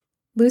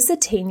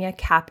Lusitania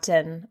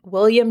Captain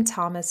William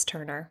Thomas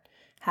Turner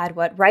had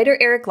what writer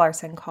Erik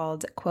Larson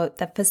called, quote,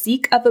 the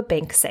physique of a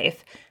bank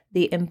safe,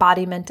 the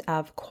embodiment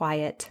of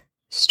quiet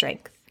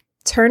strength.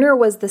 Turner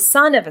was the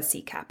son of a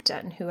sea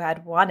captain who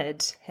had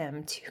wanted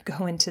him to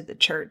go into the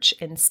church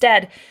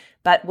instead,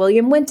 but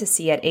William went to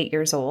sea at 8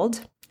 years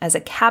old as a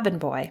cabin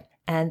boy,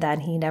 and then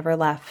he never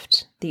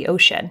left the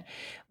ocean.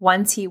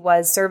 Once he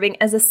was serving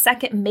as a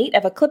second mate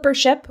of a clipper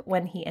ship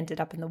when he ended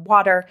up in the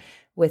water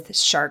with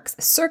sharks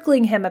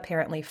circling him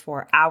apparently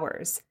for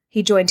hours.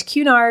 He joined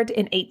Cunard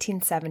in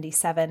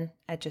 1877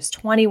 at just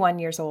 21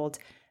 years old,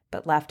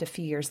 but left a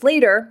few years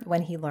later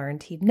when he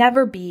learned he'd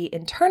never be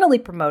internally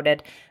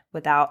promoted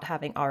without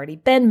having already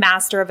been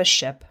master of a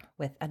ship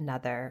with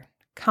another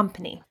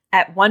company.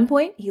 At one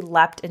point, he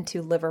leapt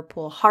into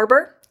Liverpool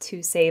Harbor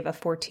to save a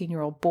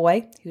 14-year-old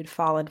boy who'd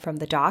fallen from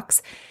the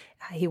docks.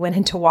 He went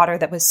into water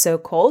that was so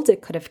cold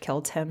it could have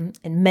killed him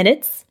in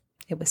minutes.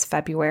 It was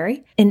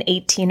February. In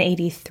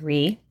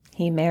 1883,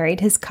 he married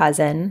his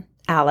cousin,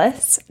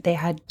 Alice. They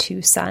had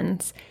 2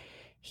 sons.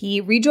 He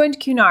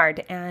rejoined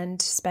Cunard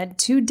and spent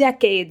 2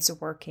 decades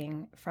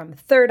working from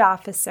third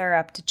officer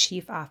up to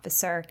chief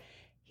officer.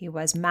 He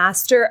was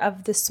master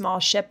of the small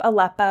ship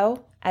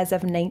Aleppo as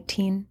of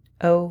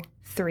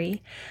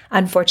 1903.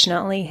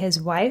 Unfortunately,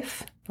 his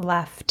wife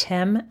left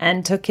him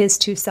and took his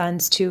 2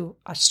 sons to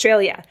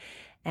Australia,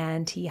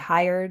 and he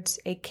hired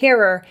a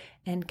carer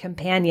and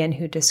companion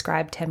who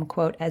described him,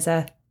 quote, as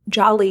a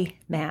jolly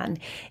man,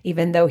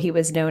 even though he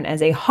was known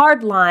as a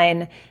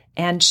hardline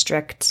and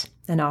strict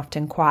and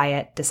often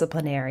quiet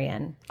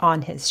disciplinarian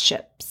on his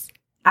ships.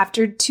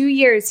 After 2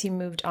 years, he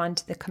moved on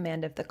to the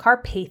command of the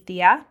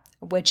Carpathia,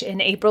 which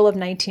in April of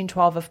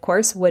 1912, of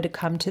course, would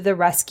come to the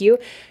rescue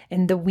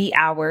in the wee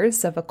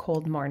hours of a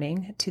cold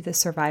morning to the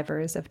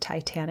survivors of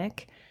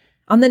Titanic.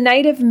 On the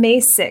night of May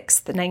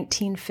 6th,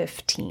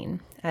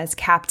 1915, as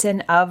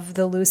captain of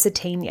the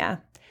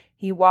Lusitania,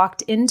 he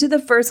walked into the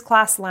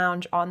first-class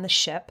lounge on the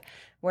ship,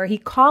 where he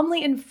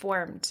calmly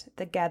informed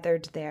the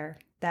gathered there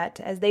that,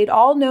 as they'd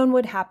all known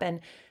would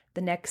happen,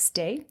 the next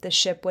day the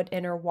ship would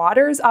enter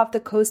waters off the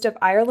coast of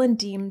Ireland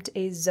deemed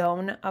a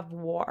zone of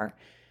war.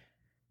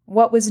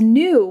 What was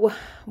new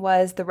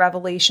was the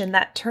revelation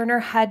that Turner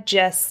had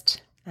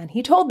just, and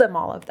he told them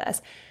all of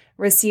this,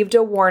 received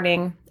a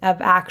warning of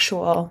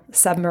actual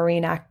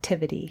submarine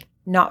activity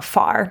not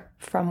far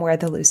from where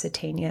the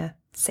Lusitania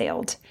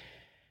sailed.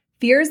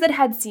 Fears that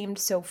had seemed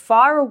so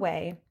far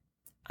away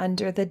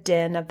under the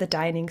din of the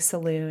dining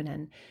saloon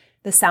and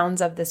the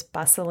sounds of this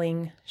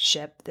bustling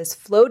ship, this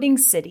floating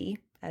city,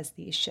 as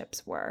these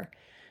ships were,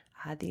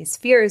 these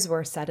fears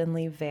were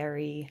suddenly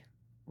very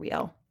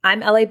real.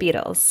 I'm L.A.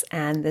 Beatles,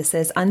 and this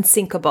is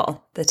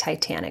Unsinkable, the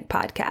Titanic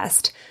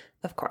podcast,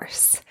 of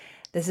course.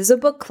 This is a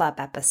book club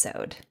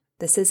episode.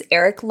 This is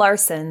Erik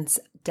Larson's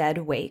Dead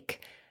Wake,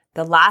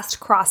 the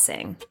last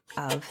crossing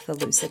of the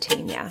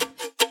Lusitania.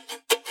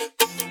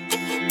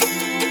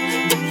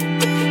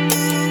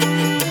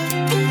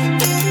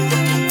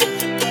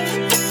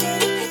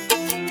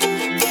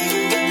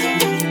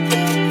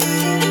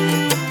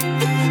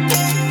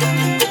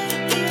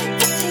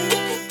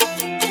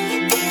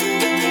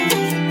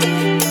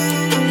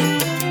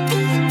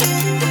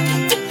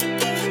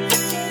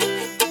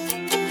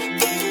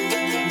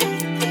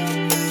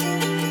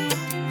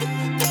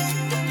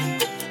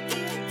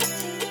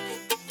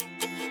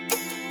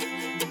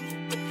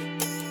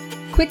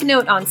 Quick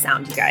note on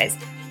sound, you guys.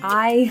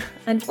 I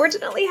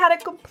unfortunately had a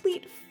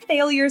complete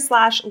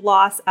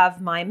failure/loss of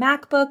my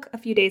MacBook a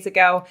few days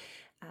ago.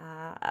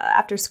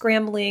 After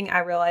scrambling, I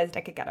realized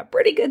I could get a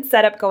pretty good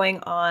setup going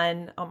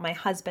on my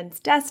husband's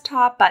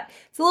desktop, but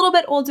it's a little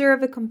bit older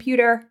of a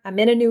computer. I'm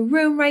in a new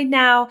room right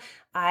now.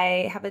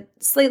 I have a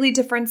slightly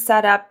different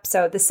setup,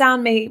 so the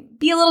sound may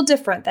be a little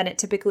different than it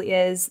typically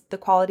is. The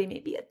quality may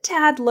be a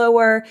tad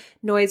lower.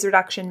 Noise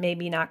reduction may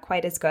be not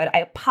quite as good. I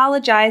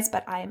apologize,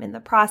 but I am in the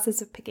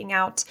process of picking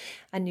out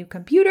a new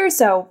computer,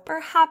 so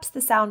perhaps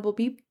the sound will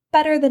be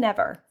better than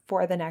ever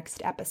for the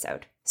next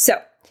episode.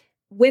 So,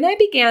 when I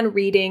began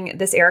reading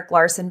this Erik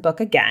Larson book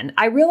again,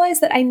 I realized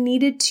that I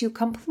needed to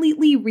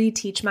completely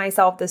reteach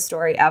myself the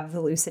story of the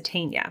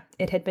Lusitania.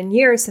 It had been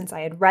years since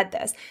I had read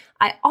this.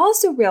 I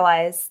also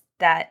realized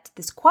that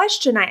this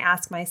question I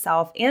ask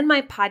myself and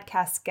my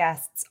podcast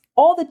guests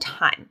all the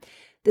time,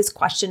 this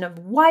question of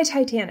why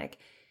Titanic?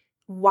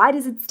 Why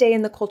does it stay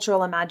in the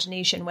cultural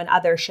imagination when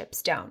other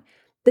ships don't?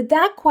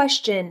 That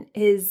question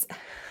is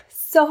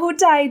so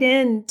tied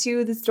in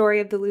to the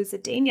story of the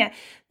Lusitania.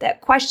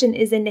 That question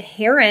is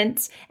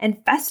inherent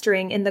and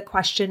festering in the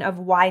question of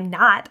why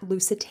not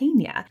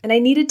Lusitania? And I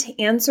needed to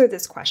answer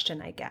this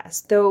question, I guess,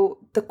 though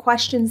the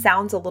question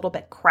sounds a little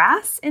bit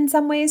crass in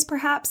some ways,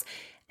 perhaps.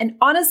 And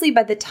honestly,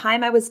 by the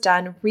time I was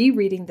done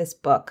rereading this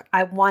book,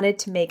 I wanted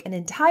to make an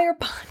entire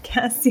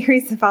podcast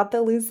series about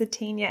the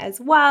Lusitania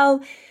as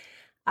well.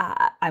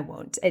 I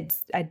won't.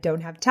 I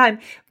don't have time.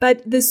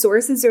 But the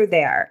sources are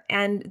there.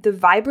 And the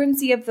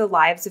vibrancy of the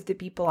lives of the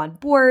people on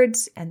board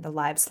and the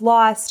lives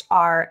lost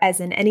are, as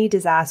in any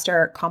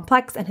disaster,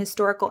 complex and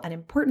historical and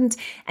important.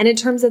 And in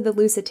terms of the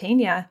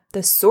Lusitania,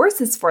 the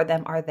sources for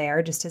them are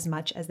there just as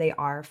much as they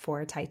are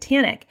for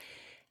Titanic.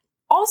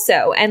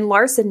 Also, and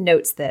Larson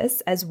notes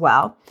this as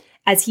well,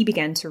 as he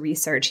began to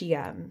research, he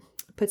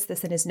puts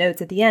this in his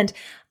notes at the end,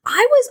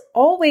 I was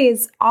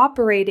always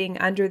operating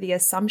under the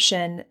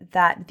assumption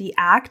that the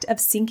act of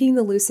sinking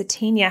the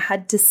Lusitania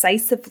had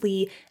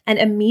decisively and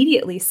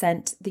immediately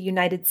sent the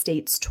United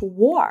States to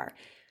war.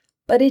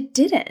 But it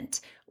didn't.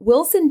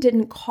 Wilson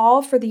didn't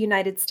call for the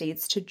United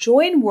States to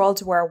join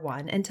World War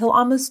I until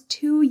almost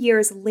 2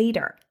 years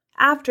later,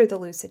 after the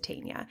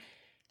Lusitania.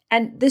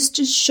 And this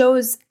just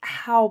shows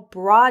how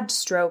broad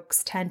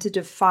strokes tend to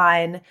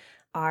define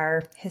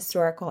our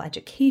historical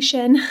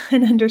education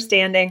and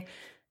understanding,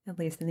 at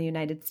least in the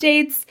United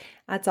States.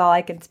 That's all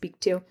I can speak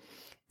to.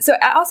 So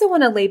I also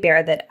want to lay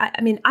bare that,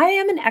 I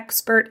am an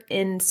expert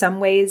in some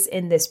ways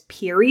in this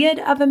period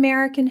of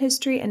American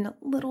history and a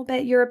little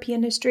bit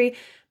European history,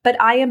 but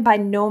I am by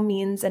no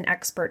means an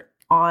expert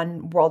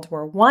on World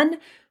War I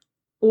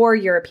or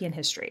European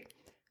history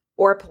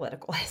or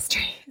political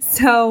history.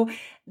 So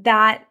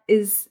that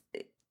is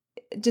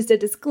just a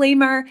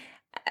disclaimer.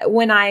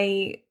 When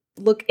I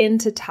look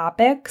into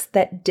topics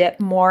that dip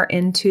more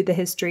into the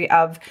history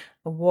of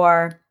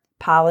war,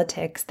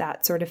 politics,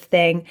 that sort of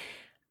thing,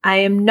 I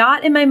am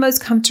not in my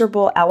most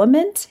comfortable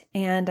element,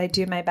 and I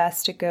do my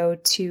best to go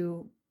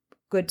to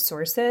good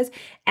sources.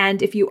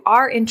 And if you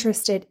are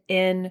interested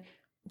in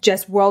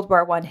just World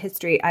War I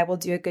history, I will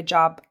do a good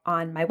job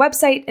on my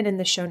website and in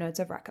the show notes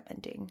of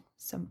recommending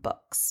some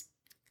books.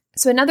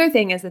 So another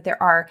thing is that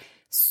there are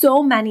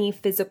so many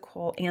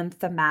physical and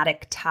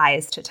thematic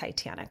ties to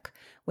Titanic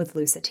with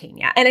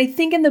Lusitania. And I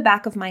think in the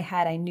back of my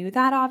head, I knew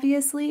that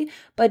obviously,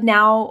 but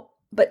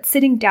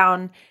sitting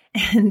down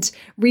and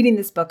reading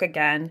this book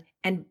again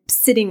and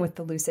sitting with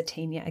the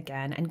Lusitania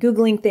again and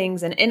Googling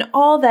things and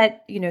all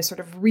that, sort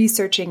of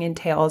researching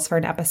entails for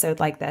an episode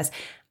like this,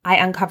 I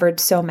uncovered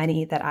so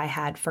many that I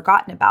had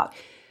forgotten about.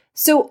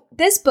 So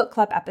this book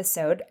club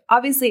episode,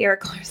 obviously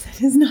Erik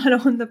Larson is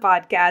not on the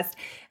podcast.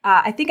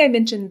 I think I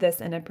mentioned this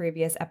in a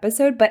previous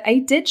episode, but I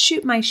did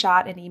shoot my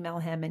shot and email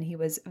him, and he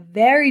was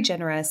very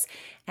generous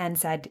and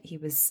said he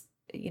was,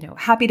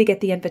 happy to get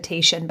the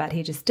invitation, but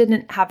he just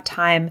didn't have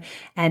time,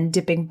 and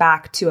dipping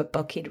back to a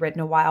book he'd written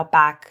a while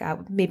back,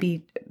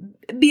 maybe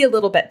be a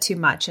little bit too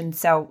much. And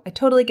so I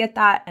totally get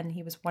that. And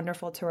he was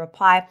wonderful to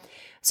reply.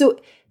 So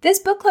this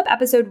book club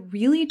episode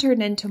really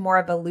turned into more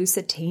of a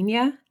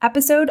Lusitania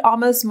episode,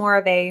 almost more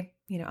of a,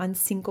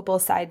 unsinkable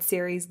side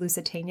series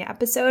Lusitania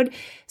episode.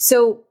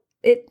 So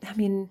it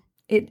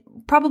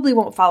probably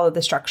won't follow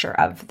the structure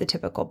of the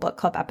typical book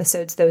club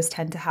episodes. Those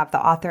tend to have the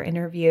author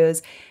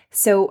interviews.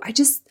 So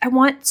I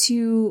want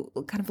to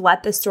kind of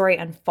let the story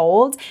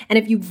unfold. And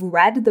if you've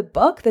read the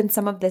book, then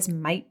some of this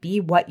might be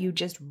what you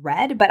just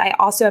read. But I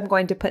also am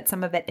going to put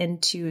some of it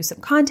into some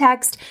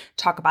context,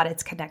 talk about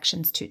its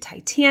connections to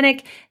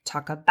Titanic,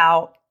 talk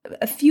about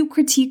a few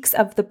critiques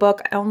of the book.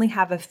 I only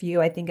have a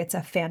few. I think it's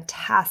a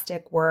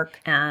fantastic work,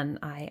 and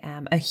I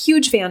am a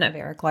huge fan of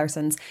Erik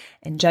Larson's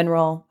in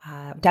general.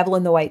 Devil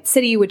in the White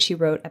City, which he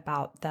wrote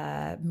about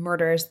the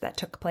murders that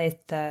took place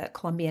at the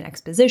Columbian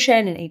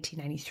Exposition in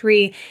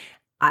 1893.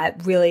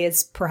 Really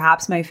is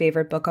perhaps my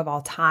favorite book of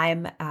all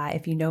time.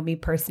 If you know me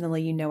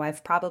personally, you know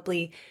I've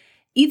probably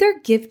either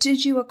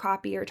gifted you a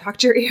copy or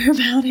talked your ear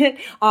about it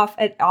off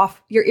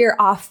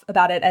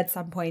about it at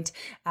some point.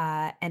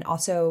 And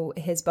also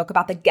his book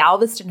about the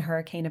Galveston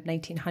hurricane of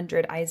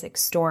 1900, Isaac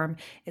Storm,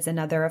 is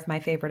another of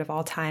my favorite of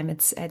all time.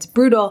 It's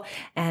brutal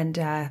and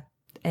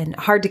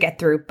hard to get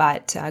through,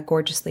 but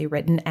gorgeously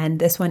written. And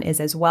this one is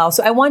as well.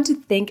 So I want to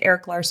thank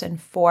Erik Larson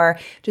for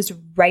just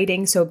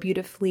writing so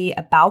beautifully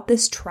about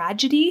this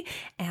tragedy.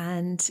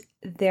 And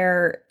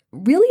there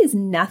really is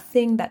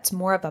nothing that's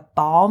more of a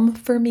balm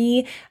for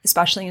me,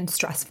 especially in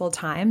stressful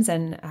times.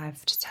 And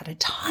I've just had a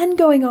ton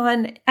going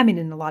on,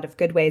 in a lot of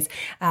good ways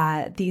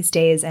these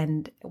days.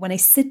 And when I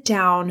sit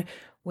down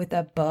with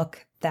a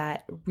book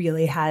that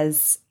really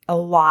has a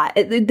lot,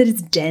 that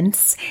is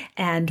dense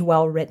and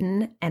well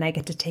written, and I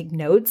get to take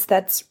notes,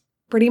 that's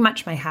pretty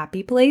much my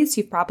happy place.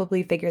 You've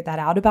probably figured that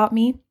out about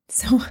me.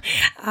 So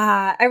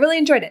I really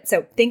enjoyed it.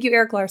 So thank you,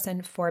 Erik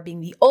Larson, for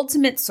being the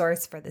ultimate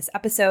source for this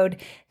episode.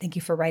 Thank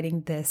you for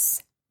writing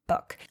this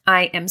book.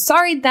 I am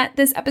sorry that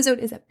this episode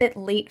is a bit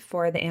late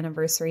for the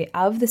anniversary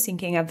of the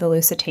sinking of the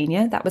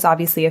Lusitania. That was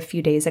obviously a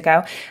few days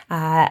ago.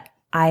 I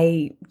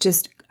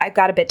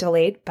got a bit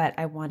delayed, but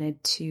I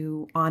wanted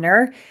to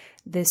honor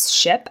this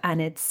ship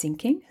and its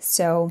sinking.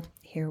 So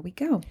here we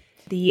go.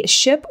 The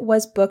ship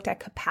was booked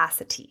at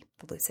capacity.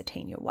 The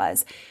Lusitania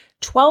was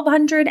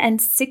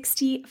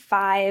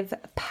 1,265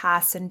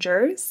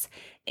 passengers,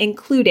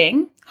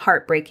 including,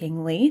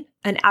 heartbreakingly,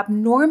 an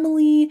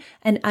abnormally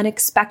and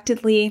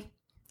unexpectedly,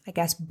 I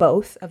guess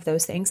both of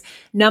those things,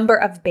 number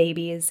of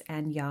babies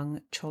and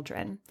young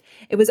children.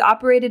 It was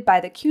operated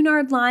by the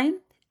Cunard Line,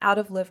 out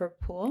of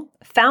Liverpool,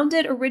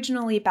 founded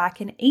originally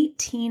back in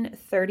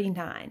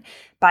 1839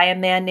 by a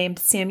man named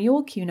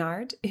Samuel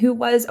Cunard, who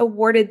was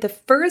awarded the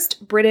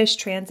first British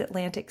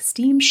transatlantic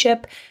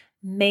steamship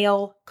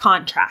mail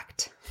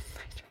contract.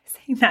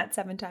 Saying that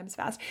 7 times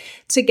fast.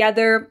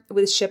 Together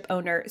with ship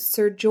owner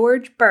Sir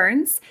George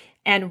Burns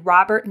and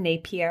Robert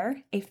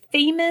Napier, a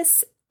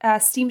famous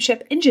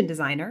steamship engine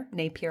designer,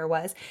 Napier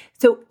was.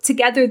 So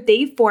together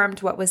they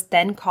formed what was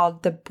then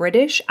called the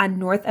British and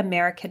North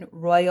American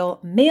Royal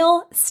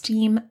Mail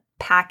Steam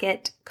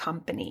Packet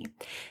Company.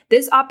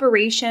 This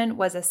operation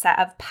was a set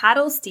of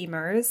paddle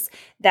steamers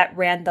that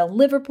ran the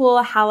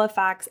Liverpool,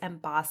 Halifax,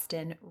 and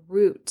Boston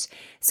route.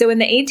 So in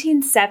the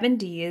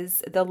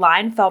 1870s, the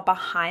line fell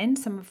behind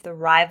some of the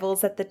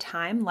rivals at the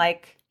time,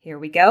 like, here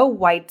we go,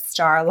 White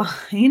Star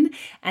Line.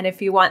 And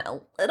if you want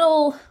a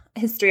little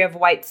history of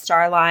White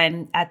Star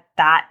Line at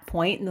that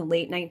point in the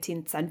late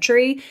 19th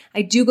century,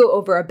 I do go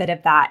over a bit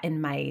of that in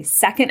my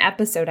second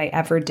episode I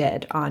ever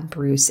did on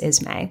Bruce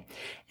Ismay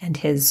and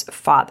his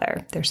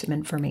father. There's some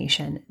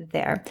information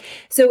there.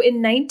 So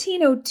in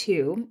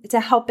 1902, to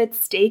help it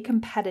stay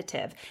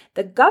competitive,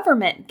 the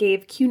government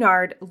gave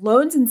Cunard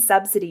loans and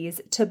subsidies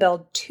to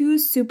build 2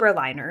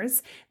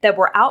 superliners that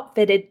were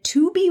outfitted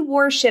to be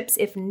warships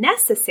if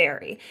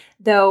necessary,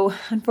 though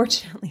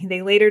unfortunately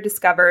they later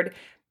discovered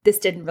this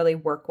didn't really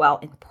work well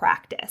in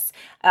practice.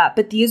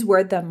 But these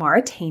were the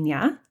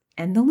Mauretania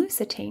and the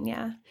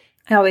Lusitania.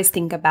 I always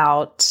think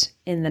about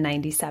in the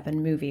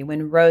 97 movie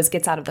when Rose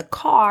gets out of the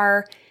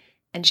car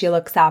and she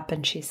looks up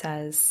and she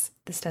says,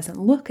 this doesn't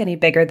look any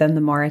bigger than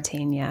the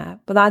Mauretania.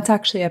 But that's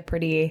actually a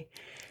pretty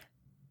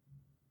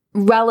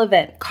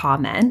relevant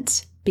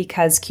comment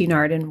because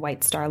Cunard and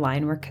White Star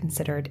Line were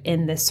considered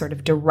in this sort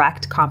of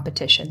direct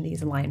competition.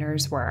 These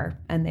liners were,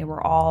 and they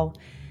were all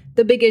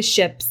the biggest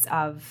ships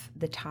of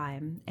the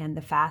time and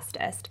the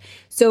fastest.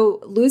 So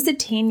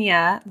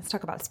Lusitania, let's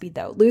talk about speed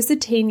though.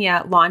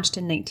 Lusitania launched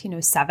in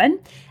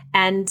 1907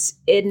 and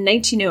in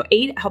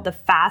 1908 held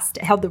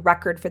the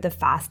record for the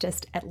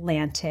fastest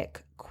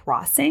Atlantic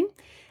crossing.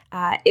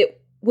 It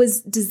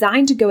was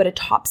designed to go at a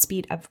top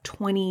speed of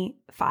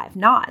 25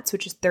 knots,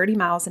 which is 30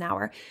 miles an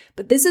hour.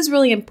 But this is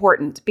really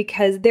important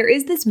because there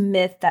is this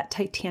myth that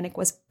Titanic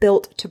was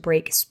built to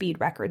break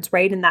speed records,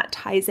 right? And that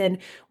ties in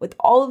with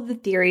all of the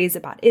theories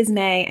about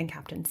Ismay and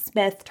Captain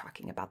Smith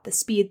talking about the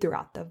speed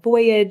throughout the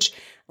voyage,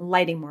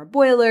 lighting more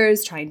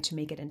boilers, trying to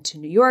make it into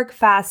New York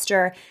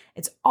faster.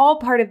 It's all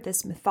part of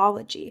this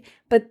mythology.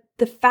 But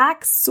the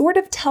facts sort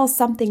of tell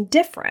something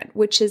different,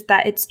 which is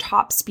that its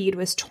top speed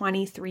was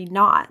 23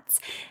 knots.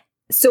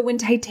 So when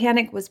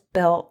Titanic was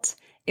built,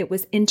 it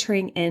was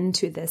entering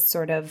into this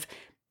sort of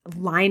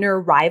liner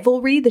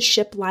rivalry, the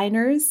ship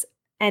liners,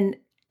 and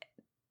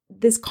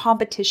this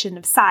competition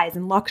of size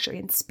and luxury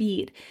and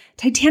speed.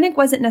 Titanic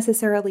wasn't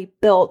necessarily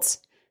built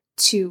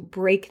to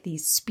break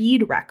these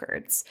speed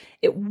records.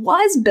 It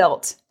was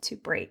built to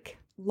break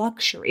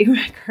luxury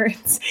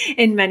records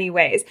in many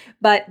ways.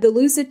 But the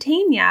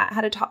Lusitania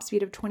had a top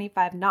speed of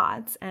 25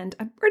 knots, and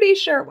I'm pretty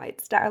sure White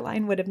Star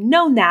Line would have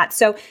known that.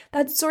 So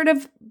that sort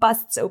of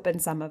busts open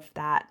some of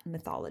that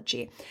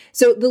mythology.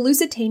 So the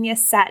Lusitania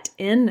set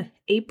in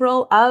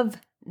April of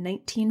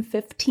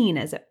 1915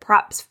 as it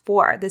preps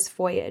for this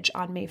voyage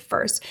on May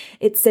 1st.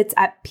 It sits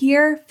at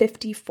Pier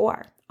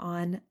 54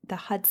 on the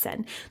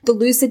Hudson. The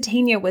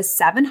Lusitania was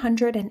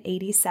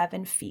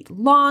 787 feet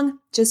long.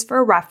 Just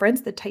for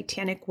reference, the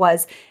Titanic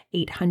was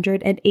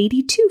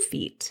 882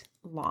 feet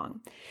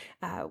long.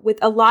 With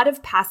a lot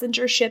of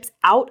passenger ships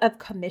out of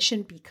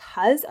commission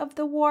because of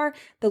the war,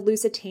 the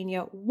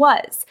Lusitania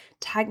was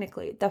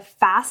technically the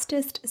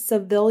fastest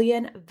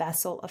civilian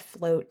vessel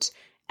afloat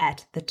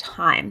at the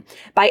time.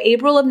 By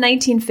April of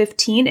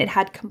 1915, it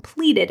had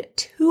completed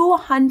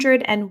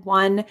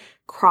 201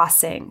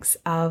 crossings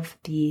of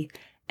the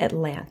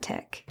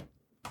Atlantic.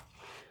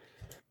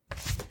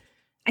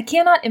 I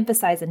cannot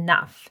emphasize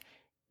enough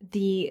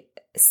the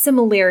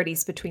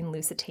similarities between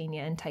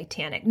Lusitania and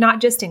Titanic,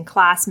 not just in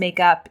class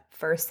makeup,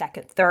 first,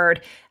 second,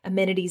 third,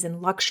 amenities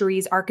and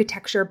luxuries,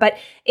 architecture, but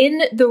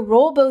in the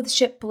role both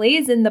ship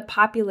plays in the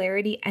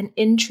popularity and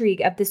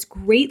intrigue of this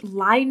great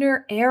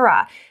liner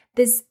era.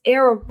 This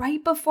era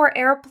right before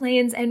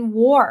airplanes and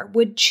war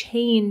would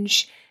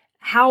change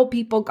how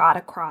people got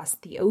across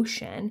the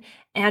ocean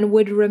and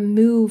would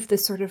remove the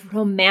sort of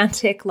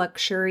romantic,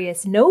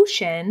 luxurious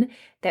notion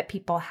that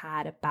people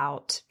had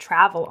about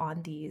travel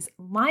on these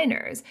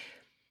liners.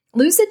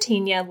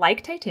 Lusitania,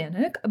 like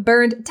Titanic,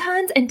 burned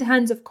tons and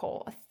tons of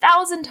coal,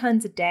 1,000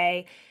 tons a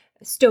day,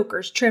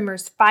 stokers,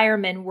 trimmers,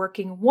 firemen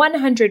working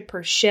 100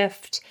 per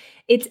shift.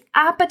 Its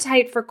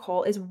appetite for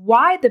coal is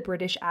why the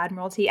British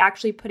Admiralty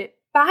actually put it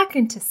back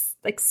into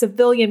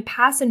civilian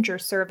passenger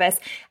service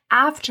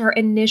after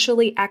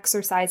initially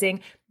exercising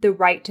the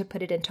right to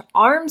put it into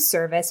armed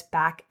service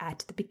back at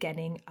the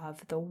beginning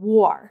of the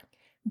war.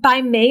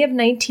 By May of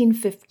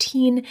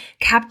 1915,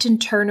 Captain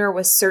Turner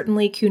was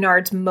certainly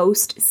Cunard's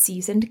most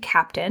seasoned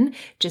captain.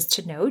 Just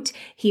to note,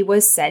 he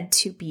was said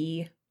to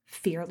be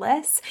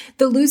fearless.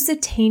 The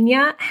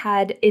Lusitania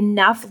had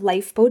enough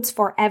lifeboats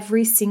for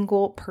every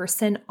single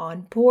person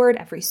on board,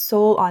 every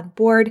soul on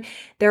board.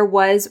 There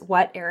was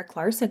what Erik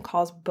Larson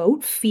calls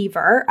boat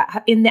fever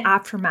in the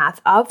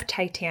aftermath of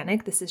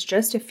Titanic. This is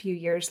just a few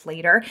years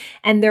later.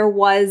 And there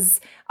was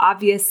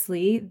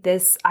obviously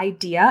this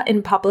idea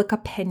in public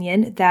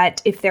opinion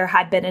that if there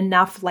had been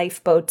enough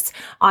lifeboats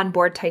on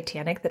board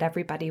Titanic, that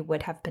everybody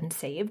would have been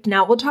saved.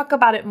 Now, we'll talk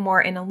about it more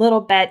in a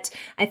little bit.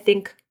 I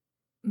think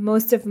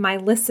most of my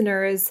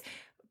listeners,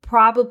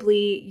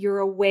 probably you're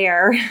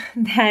aware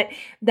that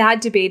that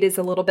debate is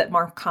a little bit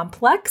more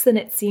complex than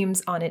it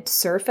seems on its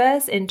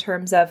surface in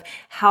terms of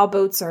how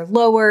boats are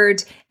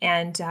lowered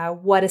and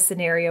what a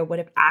scenario would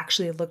have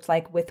actually looked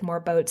like with more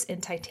boats in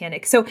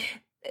Titanic. So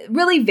it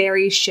really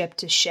varies ship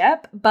to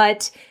ship,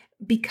 but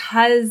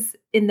because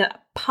in the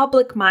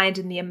public mind,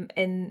 in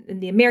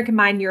the American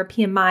mind,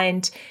 European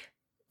mind,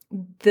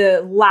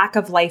 the lack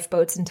of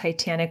lifeboats in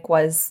Titanic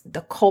was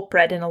the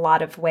culprit in a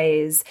lot of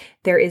ways.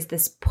 There is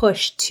this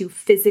push to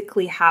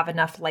physically have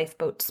enough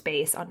lifeboat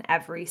space on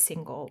every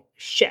single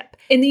ship.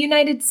 In the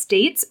United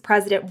States,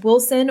 President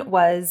Wilson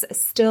was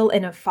still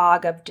in a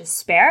fog of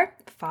despair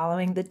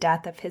following the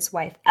death of his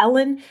wife,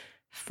 Ellen,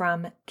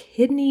 from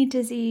kidney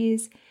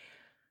disease.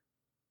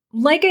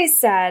 Like I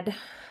said,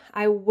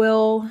 I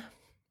will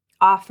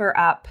offer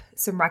up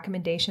some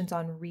recommendations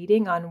on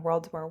reading on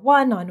World War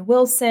I, on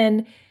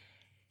Wilson,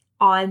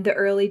 on the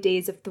early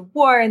days of the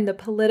war and the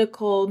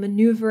political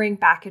maneuvering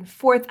back and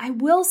forth. I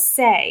will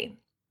say,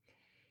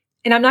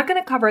 and I'm not going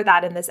to cover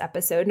that in this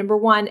episode. Number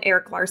one,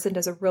 Erik Larson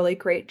does a really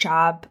great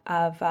job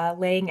of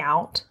laying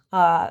out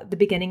the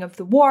beginning of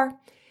the war.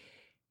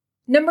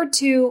 Number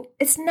two,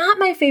 it's not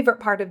my favorite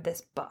part of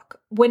this book.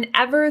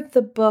 Whenever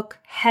the book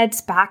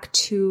heads back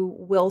to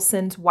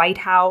Wilson's White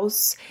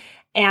House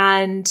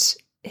and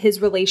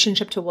his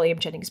relationship to William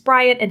Jennings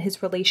Bryan and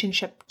his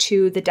relationship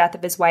to the death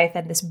of his wife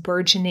and this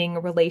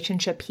burgeoning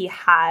relationship he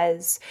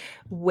has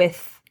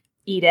with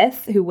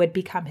Edith, who would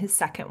become his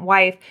second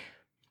wife,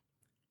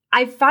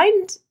 I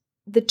find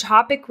the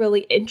topic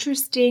really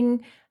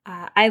interesting.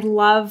 I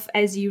love,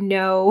 as you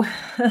know,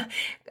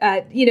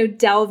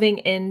 delving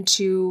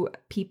into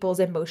people's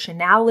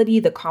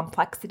emotionality, the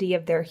complexity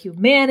of their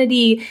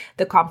humanity,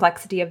 the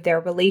complexity of their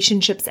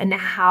relationships, and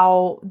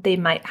how they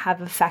might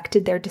have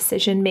affected their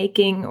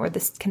decision-making or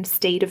the kind of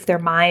state of their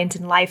mind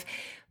and life.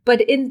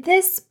 But in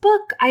this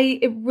book,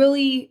 it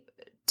really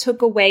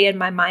took away in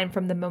my mind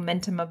from the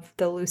momentum of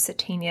the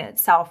Lusitania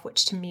itself,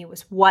 which to me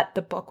was what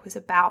the book was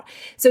about.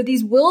 So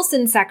these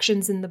Wilson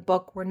sections in the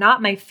book were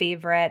not my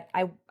favorite.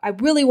 I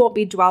really won't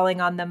be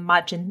dwelling on them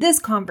much in this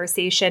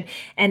conversation,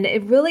 and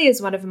it really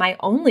is one of my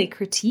only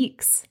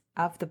critiques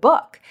of the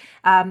book.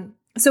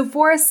 So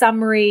for a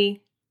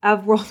summary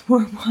of World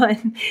War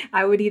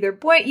I would either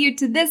point you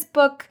to this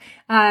book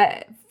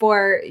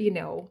for,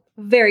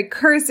 very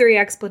cursory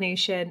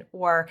explanation,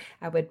 or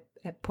I would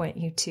point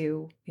you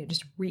to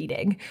just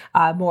reading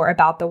more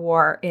about the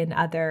war in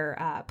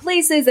other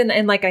places.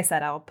 And like I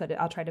said, I'll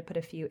try to put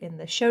a few in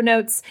the show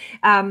notes.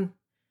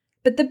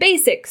 But the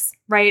basics,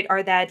 right,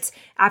 are that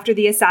after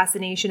the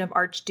assassination of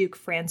Archduke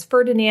Franz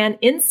Ferdinand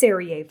in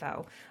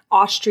Sarajevo,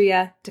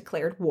 Austria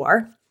declared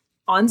war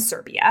on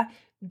Serbia.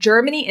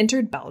 Germany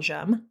entered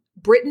Belgium.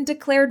 Britain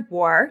declared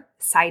war,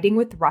 siding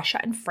with Russia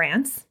and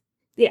France,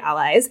 the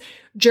Allies.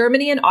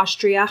 Germany and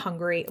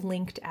Austria-Hungary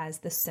linked as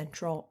the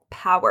Central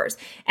Powers.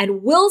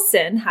 And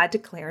Wilson had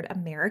declared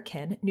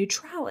American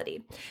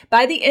neutrality.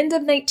 By the end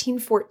of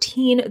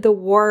 1914, the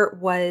war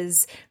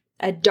was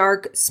a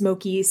dark,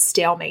 smoky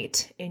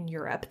stalemate in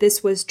Europe.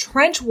 This was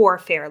trench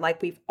warfare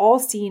like we've all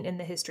seen in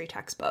the history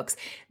textbooks.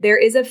 There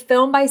is a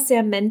film by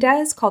Sam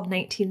Mendes called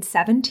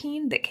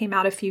 1917 that came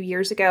out a few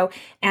years ago,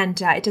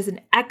 and it does an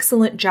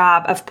excellent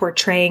job of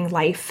portraying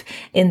life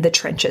in the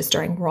trenches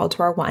during World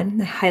War I.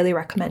 I highly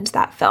recommend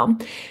that film.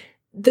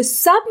 The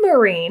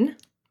submarine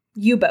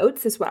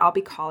U-boats is what I'll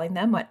be calling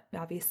them, what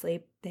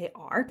obviously they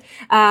are.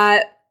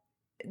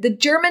 The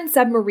German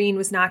submarine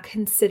was not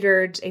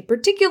considered a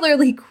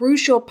particularly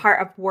crucial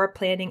part of war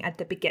planning at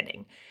the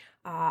beginning.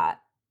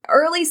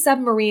 Early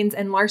submarines,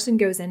 and Larson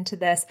goes into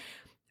this,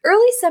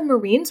 early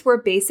submarines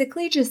were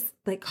basically just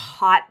like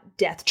hot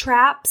death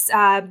traps.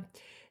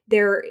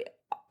 The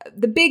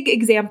big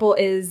example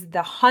is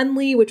the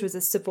Hunley, which was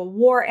a Civil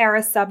War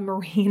era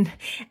submarine.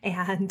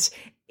 And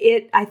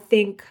I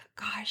think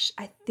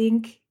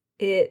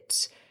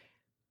it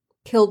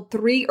killed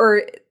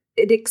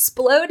it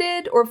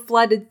exploded or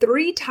flooded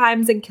 3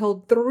 times and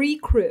killed 3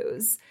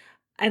 crews.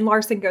 And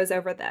Larson goes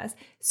over this.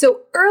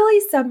 So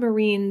early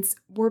submarines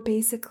were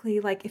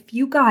basically like, if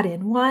you got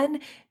in one,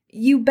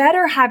 you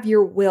better have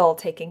your will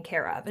taken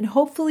care of. And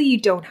hopefully you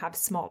don't have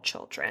small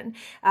children.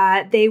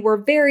 They were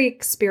very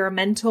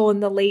experimental in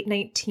the late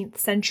 19th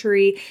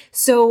century.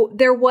 So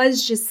there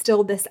was just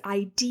still this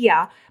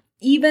idea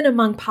even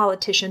among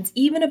politicians,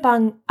 even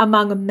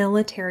among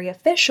military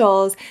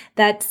officials,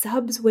 that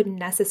subs wouldn't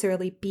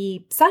necessarily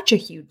be such a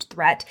huge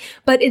threat.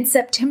 But in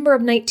September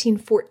of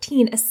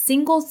 1914, a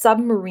single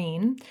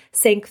submarine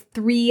sank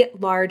 3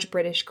 large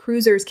British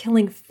cruisers,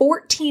 killing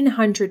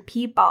 1,400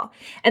 people.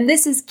 And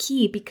this is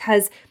key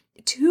because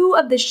 2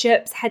 of the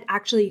ships had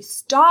actually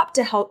stopped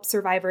to help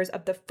survivors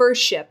of the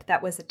first ship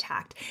that was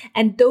attacked.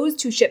 And those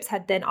 2 ships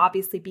had then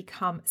obviously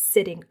become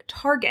sitting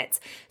targets.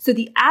 So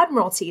the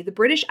Admiralty, the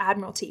British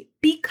Admiralty,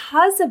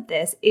 because of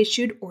this,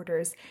 issued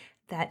orders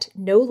that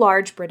no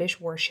large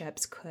British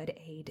warships could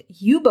aid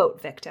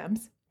U-boat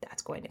victims.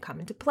 That's going to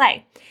come into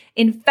play.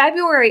 In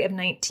February of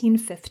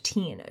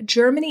 1915,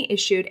 Germany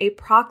issued a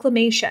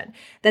proclamation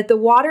that the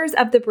waters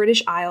of the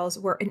British Isles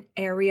were an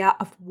area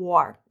of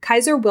war.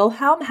 Kaiser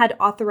Wilhelm had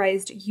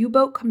authorized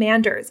U-boat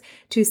commanders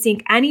to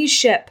sink any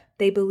ship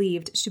they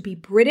believed to be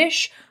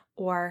British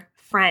or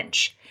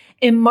French.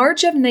 In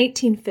March of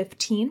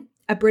 1915,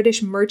 a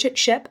British merchant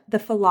ship, the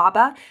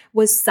Falaba,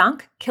 was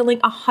sunk, killing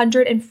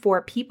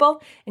 104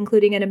 people,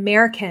 including an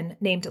American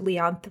named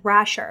Leon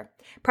Thrasher.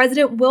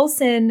 President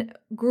Wilson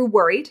grew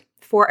worried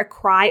for a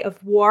cry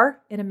of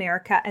war in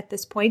America at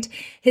this point.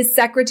 His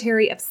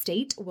Secretary of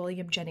State,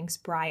 William Jennings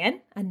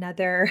Bryan,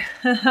 another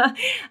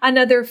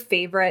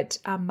favorite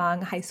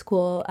among high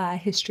school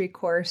history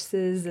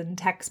courses and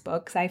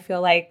textbooks. I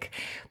feel like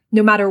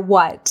no matter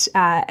what,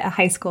 a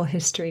high school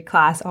history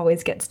class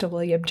always gets to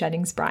William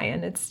Jennings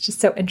Bryan. It's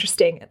just so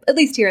interesting, at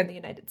least here in the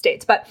United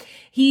States. But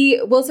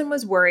Wilson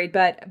was worried,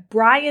 but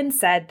Bryan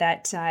said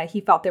that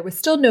he felt there was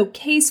still no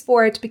case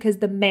for it because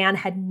the man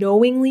had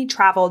knowingly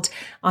traveled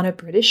on a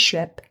British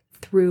ship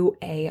through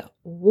a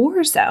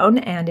war zone,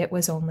 and it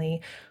was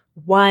only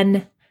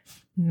one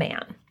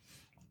man,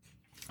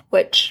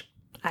 which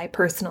I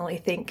personally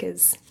think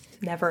is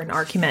never an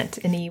argument.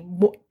 Any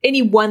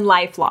one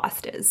life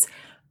lost is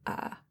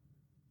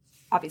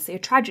obviously a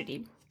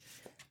tragedy.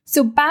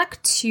 So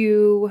back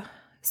to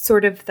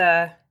sort of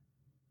the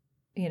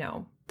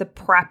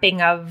prepping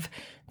of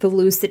the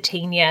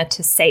Lusitania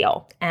to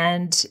sail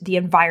and the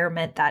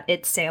environment that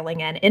it's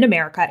sailing in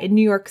America, in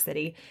New York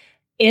City,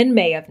 in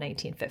May of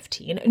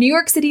 1915. New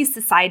York City's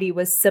society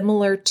was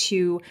similar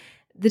to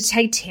the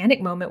Titanic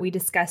moment we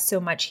discussed so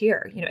much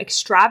here.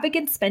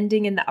 Extravagant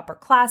spending in the upper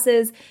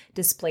classes,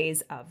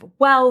 displays of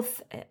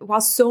wealth,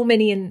 while so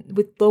many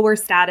with lower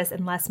status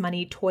and less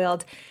money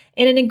toiled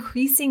in an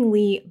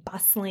increasingly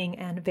bustling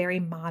and very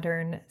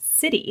modern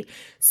city.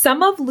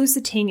 Some of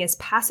Lusitania's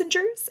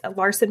passengers,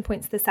 Larson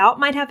points this out,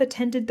 might have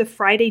attended the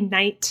Friday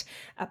night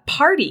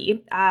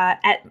party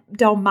at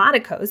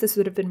Delmonico's. This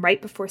would have been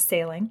right before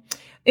sailing,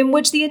 in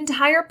which the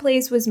entire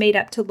place was made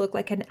up to look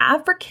like an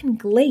African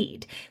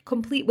glade,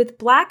 complete with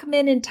black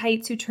men in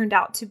tights who turned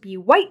out to be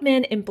white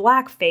men in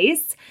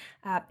blackface.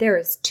 There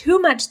is too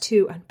much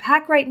to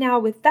unpack right now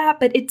with that,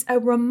 but it's a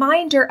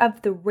reminder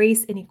of the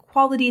race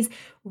inequalities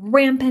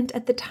rampant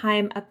at the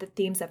time, of the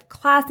themes of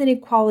class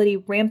inequality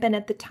rampant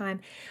at the time.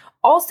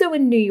 Also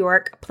in New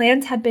York,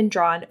 plans had been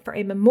drawn for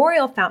a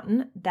memorial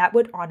fountain that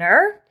would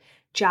honor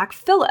Jack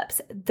Phillips,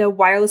 the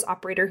wireless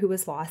operator who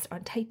was lost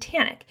on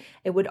Titanic.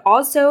 It would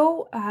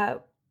also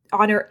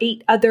honor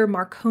 8 other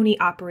Marconi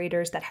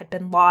operators that had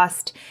been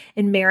lost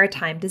in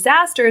maritime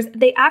disasters.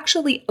 They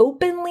actually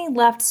openly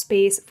left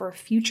space for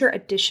future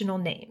additional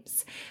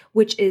names,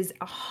 which is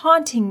a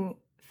haunting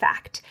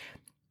fact.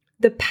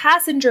 The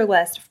passenger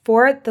list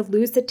for the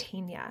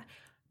Lusitania,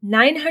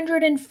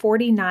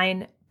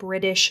 949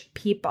 British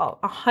people,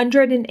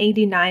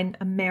 189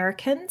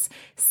 Americans,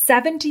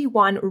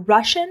 71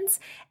 Russians,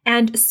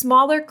 and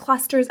smaller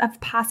clusters of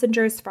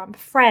passengers from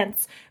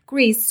France,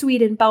 Greece,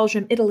 Sweden,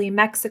 Belgium, Italy,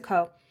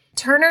 Mexico.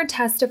 Turner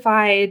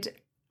testified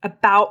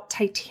about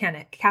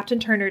Titanic, Captain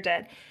Turner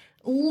did,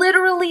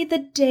 literally the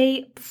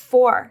day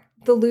before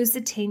the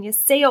Lusitania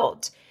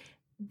sailed.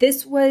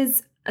 This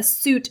was a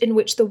suit in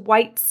which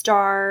White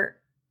Star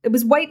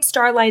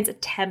Line's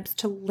attempts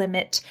to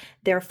limit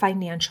their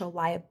financial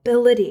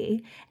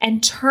liability,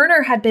 and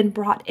Turner had been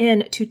brought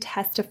in to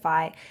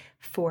testify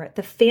for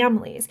the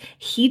families.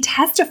 He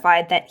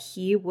testified that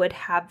he would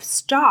have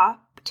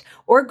stopped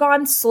or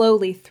gone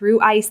slowly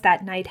through ice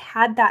that night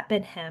had that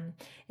been him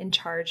in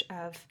charge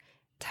of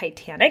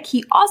Titanic.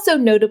 He also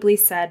notably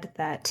said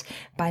that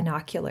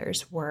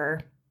binoculars were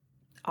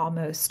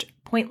almost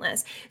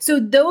pointless. So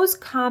those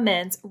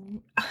comments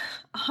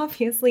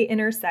obviously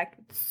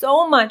intersect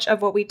so much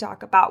of what we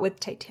talk about with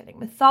Titanic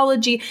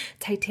mythology,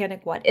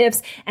 Titanic what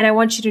ifs, and I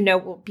want you to know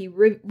we'll be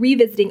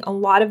revisiting a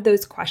lot of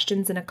those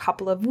questions in a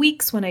couple of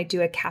weeks when I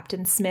do a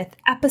Captain Smith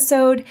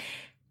episode.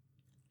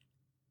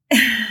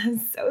 I'm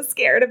so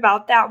scared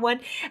about that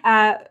one.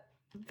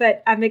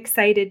 But I'm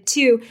excited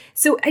too.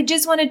 So I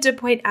just wanted to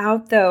point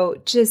out, though,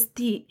 just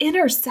the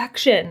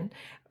intersection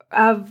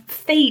of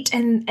fate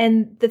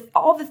and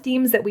all the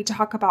themes that we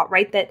talk about,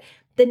 right? That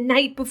the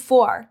night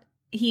before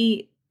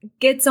he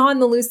gets on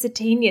the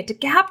Lusitania to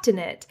captain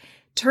it,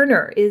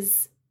 Turner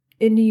is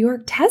in New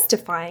York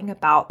testifying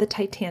about the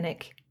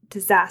Titanic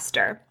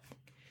disaster.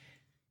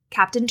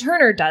 Captain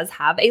Turner does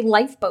have a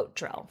lifeboat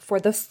drill. For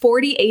the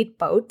 48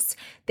 boats,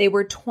 they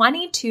were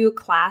 22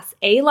 Class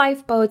A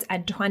lifeboats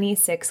and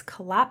 26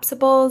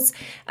 collapsibles.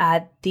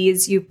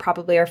 These you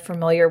probably are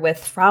familiar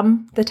with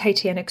from the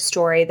Titanic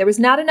story. There was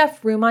not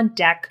enough room on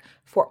deck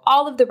for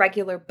all of the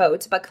regular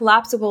boats, but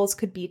collapsibles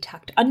could be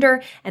tucked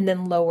under and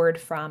then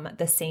lowered from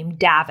the same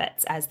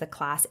davits as the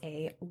Class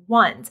A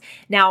ones.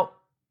 Now,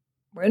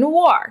 we're in a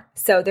war,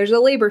 so there's a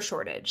labor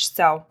shortage.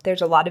 So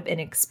there's a lot of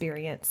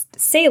inexperienced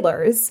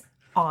sailors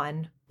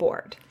on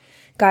board.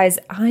 Guys,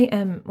 I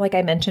am, like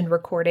I mentioned,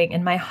 recording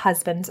in my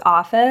husband's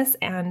office,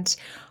 and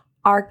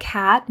our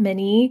cat,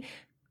 Minnie,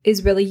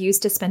 is really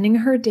used to spending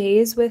her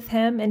days with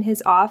him in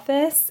his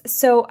office.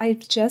 So I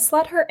just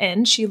let her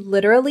in. She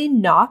literally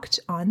knocked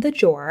on the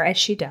door, as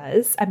she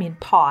does. I mean,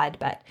 pawed,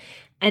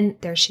 and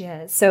there she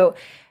is. So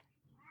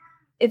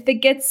if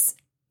it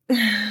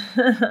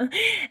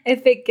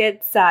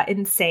gets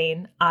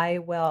insane, I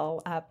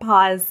will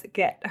pause,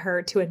 get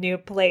her to a new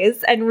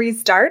place, and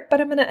restart.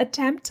 But I'm going to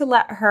attempt to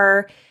let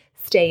her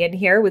stay in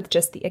here with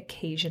just the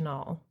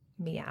occasional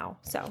meow.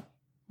 So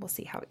we'll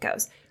see how it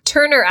goes.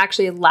 Turner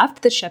actually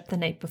left the ship the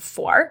night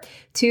before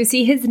to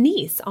see his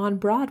niece on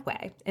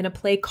Broadway in a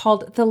play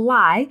called The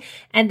Lie,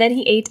 and then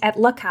he ate at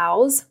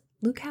Lucau's,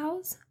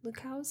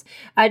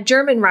 a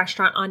German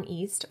restaurant on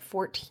East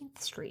 14th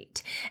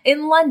Street.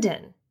 In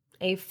London,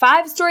 a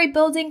 5-story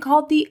building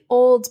called the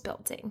Old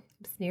Building.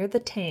 It's near the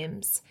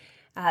Thames.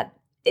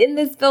 In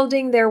this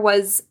building, there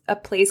was a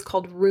place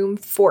called Room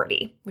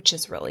 40, which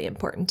is really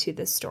important to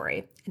this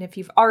story. And if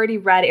you've already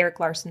read Erik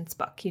Larson's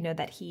book, you know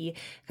that he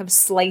kind of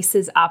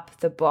slices up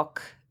the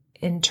book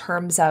in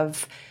terms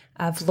of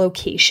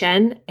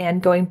location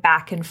and going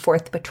back and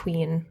forth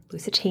between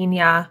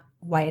Lusitania,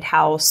 White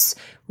House,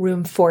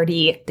 Room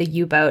 40, the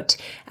U-boat.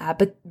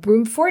 But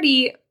Room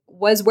 40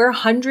 was where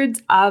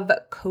hundreds of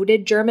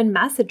coded German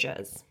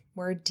messages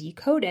were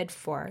decoded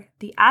for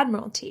the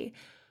Admiralty.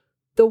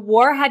 The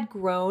war had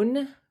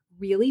grown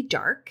really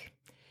dark.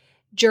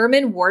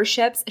 German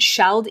warships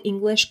shelled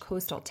English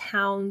coastal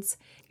towns.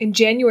 In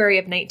January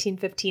of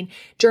 1915,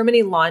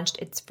 Germany launched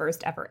its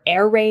first ever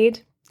air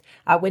raid.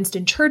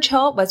 Winston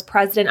Churchill was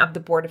president of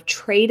the Board of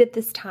Trade at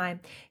this time.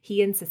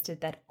 He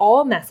insisted that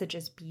all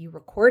messages be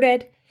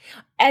recorded.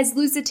 As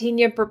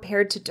Lusitania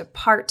prepared to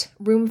depart,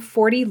 Room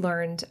 40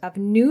 learned of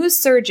new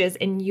surges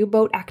in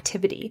U-boat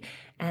activity,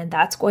 and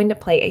that's going to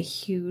play a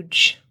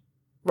huge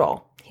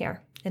role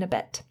here in a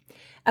bit.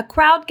 A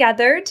crowd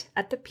gathered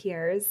at the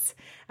piers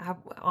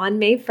on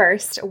May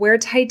 1st, where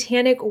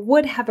Titanic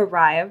would have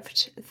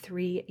arrived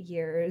 3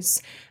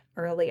 years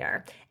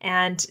earlier.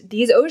 And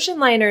these ocean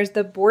liners,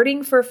 the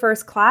boarding for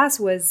first class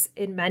was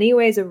in many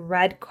ways a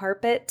red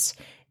carpet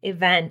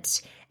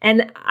event.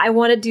 And I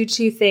want to do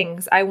two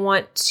things. I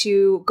want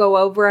to go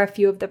over a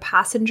few of the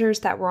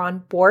passengers that were on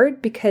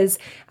board, because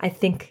I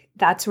think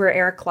that's where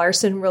Erik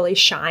Larson really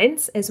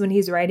shines, is when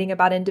he's writing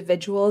about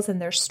individuals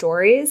and their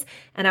stories.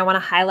 And I want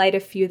to highlight a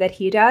few that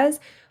he does.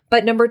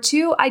 But number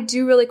two, I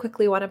do really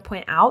quickly want to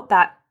point out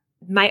that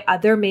my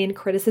other main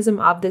criticism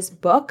of this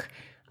book,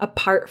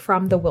 apart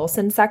from the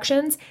Wilson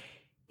sections,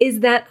 is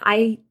that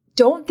I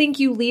don't think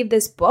you leave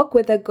this book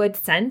with a good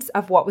sense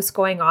of what was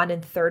going on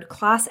in third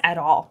class at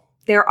all.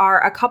 There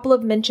are a couple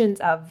of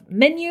mentions of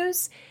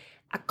menus,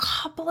 a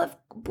couple of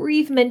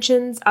brief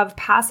mentions of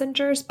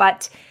passengers,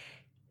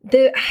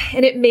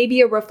 and it may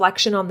be a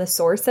reflection on the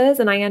sources,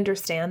 and I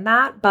understand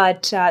that,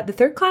 but the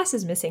third class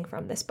is missing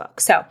from this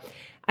book. So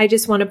I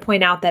just want to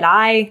point out that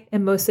I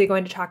am mostly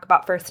going to talk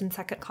about first and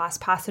second class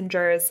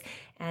passengers,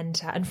 and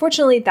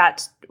unfortunately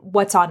that's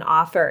what's on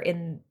offer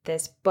in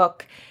this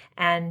book.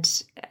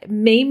 And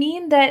may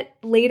mean that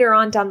later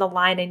on down the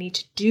line, I need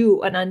to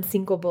do an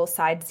Unsinkable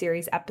Side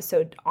Series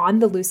episode on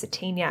the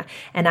Lusitania,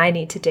 and I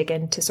need to dig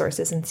into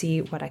sources and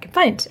see what I can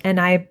find. And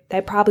I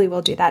probably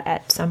will do that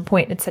at some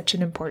point. It's such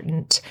an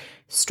important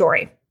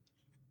story.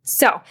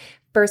 So,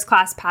 first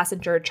class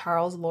passenger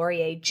Charles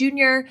Laurier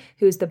Jr.,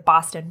 who's the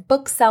Boston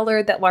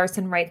bookseller that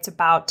Larson writes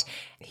about.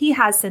 He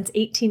has since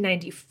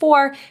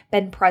 1894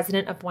 been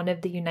president of one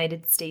of the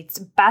United States'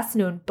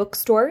 best-known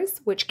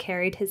bookstores, which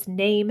carried his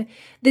name.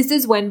 This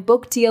is when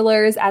book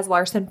dealers, as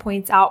Larson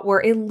points out,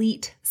 were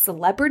elite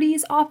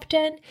celebrities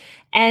often,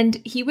 and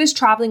he was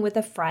traveling with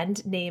a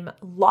friend named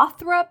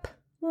Lothrop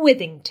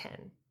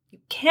Withington. You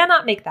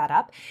cannot make that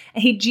up.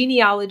 A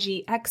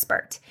genealogy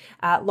expert.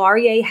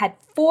 Laurier had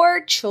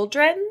 4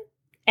 children,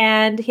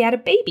 and he had a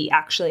baby,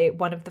 actually,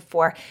 one of the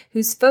 4,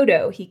 whose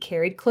photo he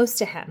carried close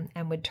to him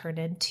and would turn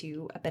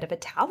into a bit of a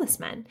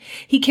talisman.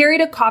 He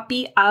carried a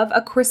copy of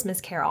A Christmas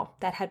Carol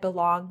that had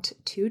belonged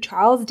to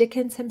Charles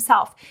Dickens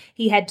himself.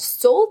 He had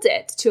sold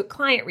it to a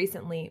client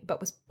recently, but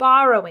was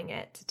borrowing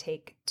it to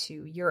take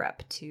to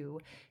Europe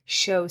to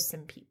show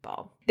some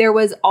people. There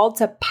was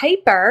Alta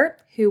Piper,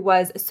 who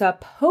was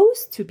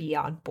supposed to be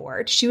on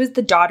board. She was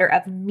the daughter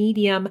of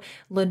medium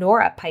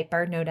Lenora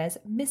Piper, known as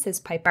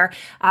Mrs. Piper.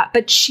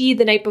 But she,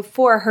 the night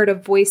before, heard a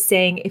voice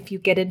saying, if you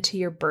get into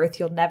your berth,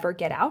 you'll never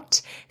get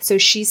out. So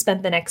she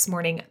spent the next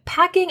morning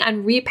packing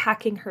and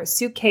repacking her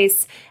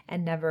suitcase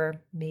and never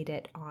made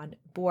it on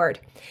board.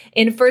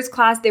 In first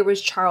class, there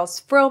was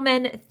Charles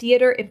Frohman,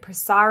 theater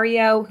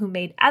impresario who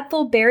made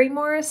Ethel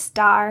Barrymore a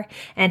star,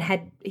 and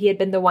he had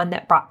been the one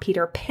that brought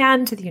Peter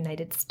Pan to the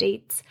United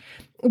States.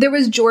 There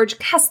was George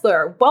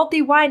Kessler,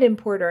 wealthy wine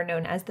importer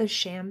known as the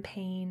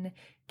Champagne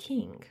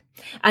King.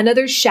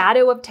 Another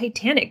shadow of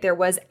Titanic, there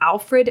was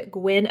Alfred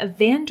Gwynne of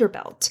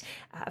Vanderbilt,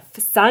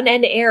 son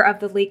and heir of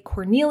the late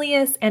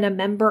Cornelius and a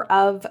member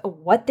of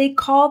what they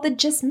call the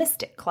Just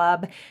Mystic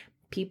Club.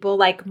 People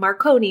like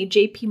Marconi,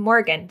 J.P.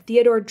 Morgan,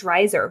 Theodore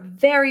Dreiser,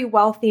 very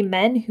wealthy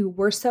men who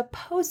were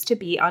supposed to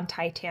be on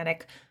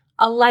Titanic,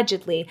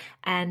 allegedly,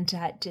 and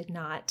did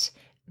not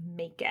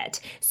make it.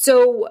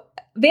 So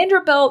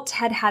Vanderbilt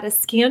had had a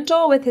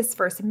scandal with his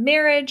first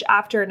marriage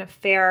after an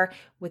affair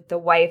with the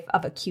wife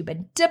of a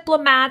Cuban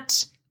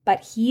diplomat,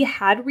 but he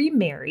had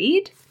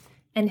remarried,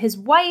 and his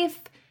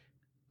wife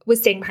was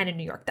staying behind in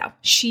New York, though.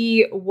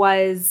 She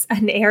was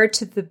an heir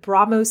to the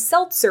Brahmo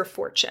Seltzer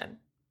fortune.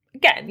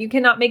 Again, you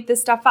cannot make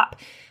this stuff up.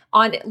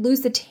 On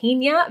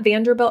Lusitania,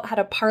 Vanderbilt had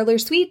a parlor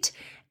suite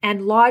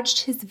and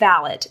lodged his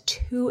valet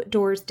 2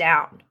 doors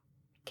down.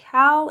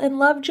 Cal and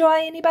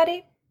Lovejoy,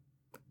 anybody?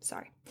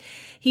 Sorry.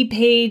 He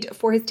paid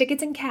for his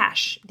tickets in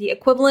cash, the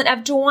equivalent of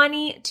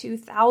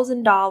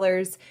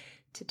 $22,000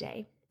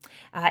 today.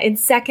 In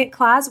second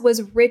class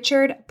was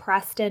Richard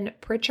Preston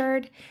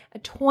Pritchard, a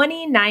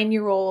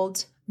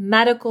 29-year-old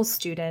medical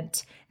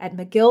student at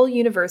McGill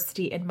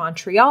University in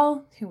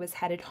Montreal who was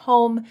headed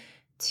home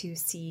to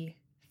see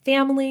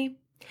family.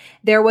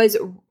 There was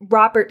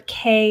Robert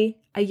Kay,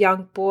 a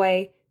young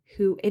boy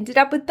who ended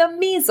up with the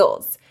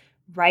measles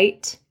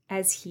right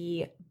as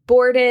he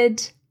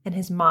boarded, and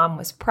his mom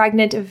was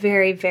pregnant,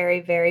 very,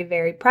 very, very,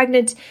 very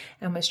pregnant,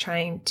 and was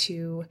trying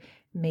to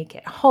make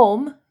it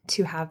home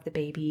to have the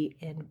baby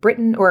in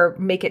Britain, or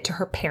make it to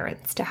her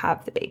parents to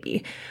have the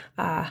baby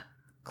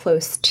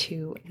close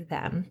to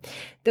them.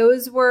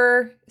 Those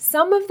were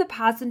some of the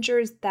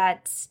passengers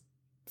that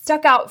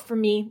stuck out for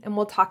me, and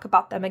we'll talk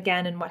about them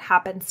again and what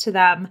happens to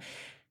them.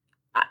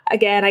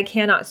 Again, I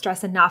cannot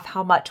stress enough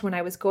how much when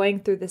I was going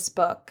through this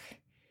book,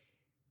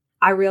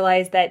 I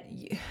realized that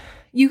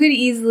you could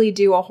easily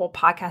do a whole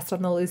podcast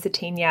on the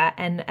Lusitania,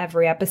 and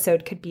every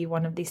episode could be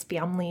one of these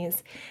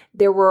families.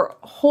 There were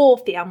whole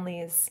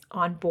families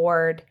on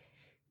board,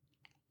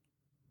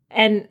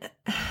 and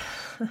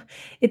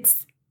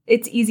it's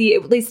easy,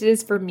 at least it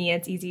is for me,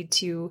 it's easy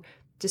to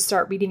just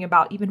start reading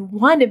about even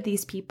one of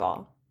these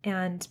people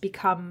and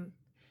become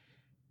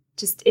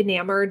just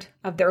enamored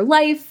of their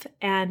life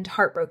and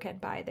heartbroken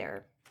by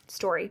their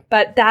story.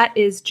 But that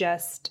is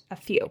just a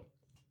few.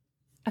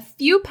 A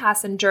few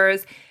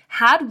passengers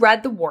had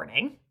read the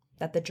warning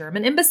that the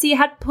German embassy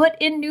had put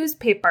in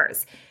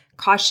newspapers,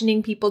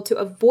 cautioning people to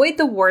avoid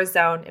the war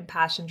zone in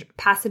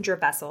passenger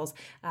vessels.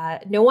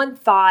 No one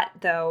thought,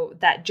 though,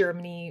 that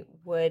Germany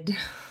would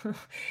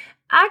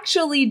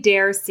actually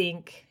dare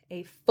sink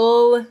a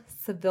full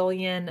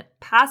civilian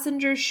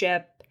passenger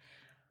ship.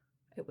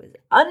 It was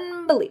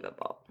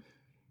unbelievable.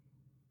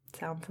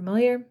 Sound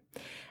familiar?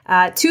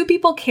 2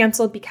 people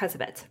canceled because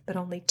of it, but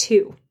only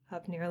 2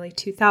 of nearly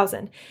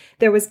 2,000.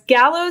 There was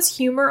gallows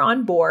humor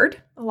on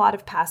board, a lot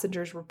of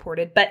passengers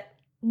reported, but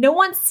no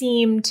one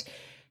seemed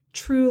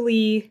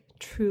truly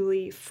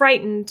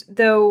frightened,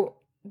 though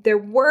there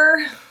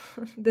were,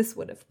 this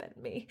would have been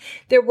me,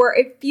 there were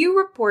a few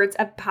reports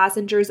of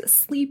passengers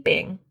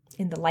sleeping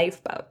in the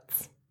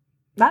lifeboats.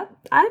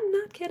 I'm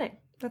not kidding.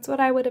 That's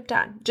what I would have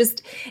done.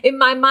 Just in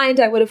my mind,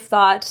 I would have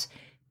thought,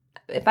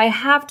 if I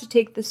have to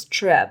take this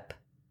trip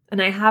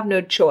and I have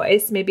no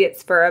choice, maybe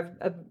it's for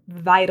a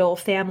vital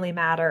family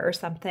matter or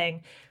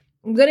something,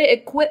 I'm going to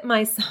equip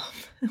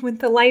myself with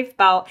the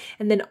lifeboat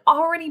and then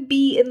already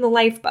be in the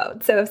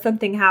lifeboat. So if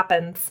something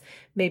happens,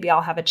 maybe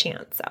I'll have a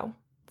chance. So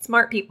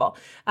smart people.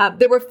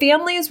 There were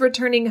families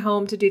returning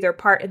home to do their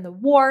part in the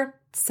war.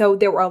 So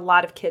there were a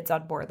lot of kids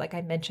on board. Like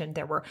I mentioned,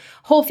 there were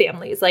whole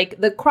families,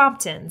 like the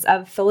Cromptons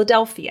of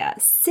Philadelphia,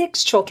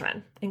 6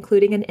 children,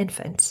 including an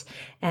infant.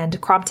 And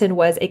Crompton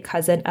was a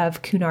cousin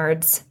of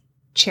Cunard's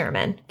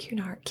chairman.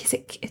 Cunard,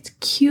 it's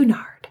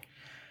Cunard.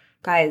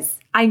 Guys,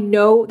 I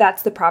know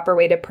that's the proper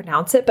way to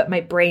pronounce it, but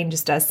my brain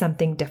just does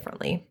something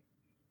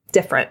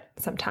different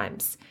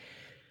sometimes.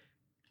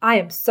 I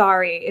am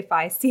sorry if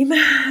I seem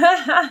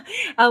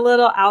a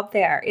little out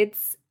there.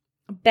 It's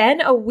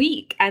been a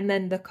week, and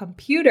then the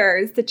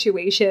computer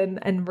situation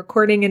and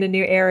recording in a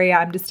new area,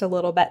 I'm just a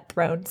little bit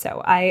thrown,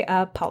 so I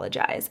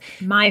apologize.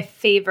 My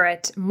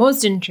favorite,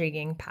 most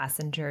intriguing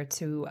passenger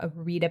to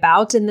read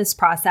about in this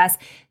process,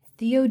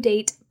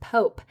 Theodate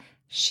Pope.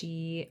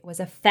 She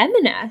was a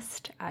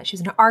feminist. She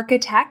was an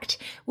architect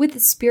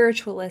with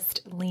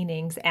spiritualist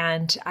leanings,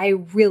 and I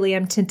really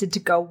am tempted to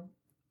go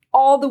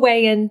all the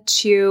way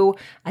into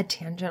a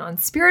tangent on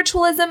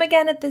spiritualism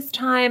again at this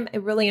time.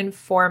 It really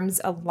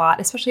informs a lot,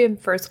 especially in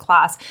first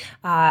class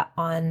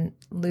on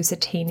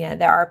Lusitania.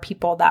 There are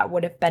people that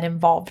would have been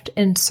involved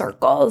in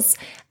circles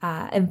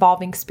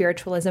involving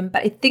spiritualism,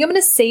 but I think I'm going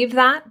to save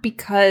that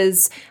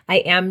because I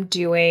am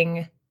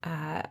doing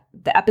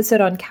the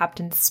episode on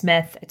Captain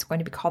Smith. It's going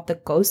to be called The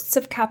Ghosts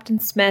of Captain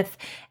Smith.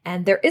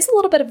 And there is a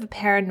little bit of a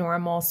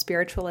paranormal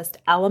spiritualist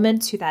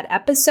element to that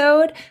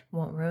episode.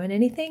 Won't ruin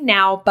anything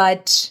now,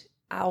 but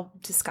I'll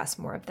discuss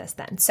more of this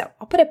then. So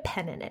I'll put a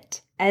pin in it,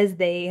 as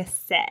they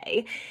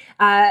say.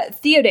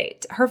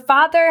 Theodate, her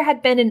father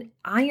had been an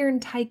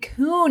iron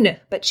tycoon,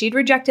 but she'd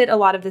rejected a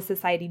lot of the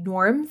society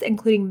norms,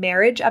 including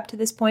marriage up to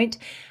this point.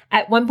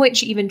 At one point,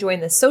 she even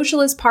joined the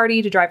Socialist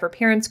Party to drive her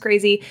parents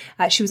crazy.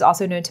 She was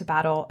also known to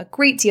battle a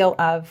great deal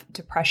of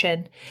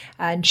depression,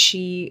 and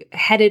she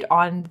headed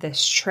on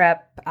this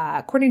trip,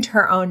 according to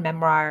her own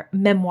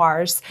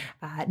memoirs,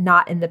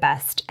 not in the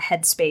best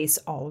headspace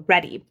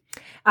already.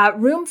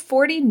 Room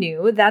 40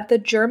 knew that the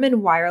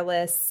German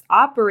wireless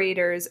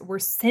operators were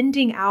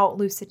sending out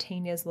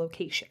Lusitania's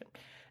location.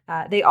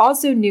 They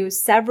also knew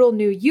several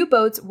new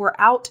U-boats were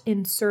out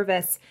in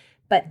service,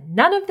 but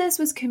none of this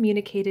was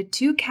communicated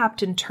to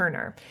Captain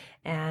Turner,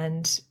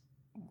 and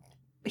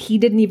he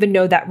didn't even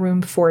know that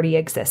Room 40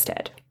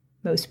 existed.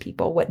 Most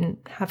people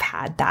wouldn't have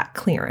had that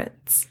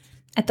clearance.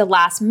 At the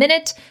last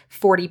minute,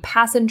 40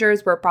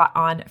 passengers were brought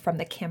on from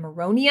the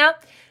Cameronia,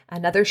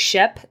 another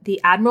ship. The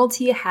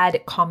Admiralty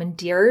had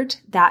commandeered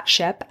that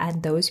ship,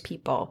 and those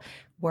people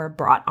were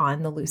brought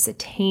on the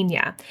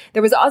Lusitania.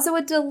 There was also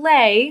a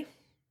delay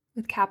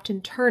with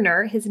Captain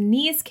Turner. His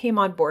niece came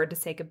on board to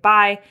say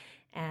goodbye,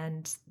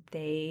 and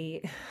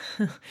they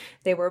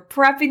were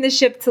prepping the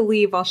ship to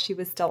leave while she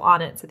was still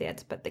on it, so they had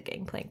to put the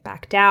gangplank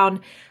back down.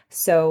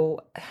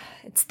 So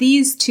it's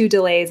these two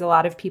delays a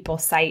lot of people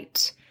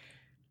cite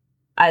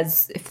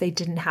as if they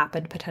didn't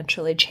happen,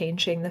 potentially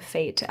changing the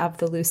fate of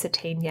the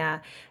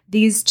Lusitania.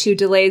 These two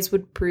delays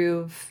would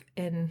prove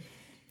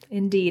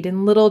indeed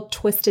in little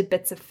twisted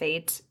bits of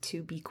fate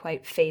to be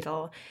quite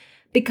fatal.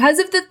 Because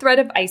of the threat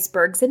of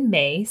icebergs in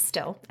May,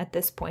 still at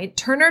this point,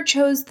 Turner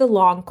chose the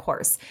long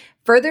course,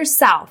 further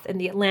south in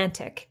the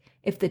Atlantic.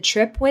 If the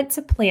trip went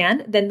to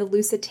plan, then the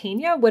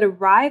Lusitania would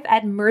arrive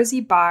at Mersey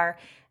Bar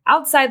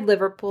outside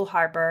Liverpool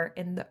Harbor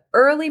in the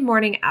early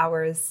morning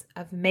hours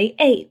of May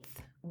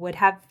 8th,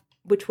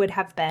 which would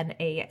have been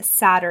a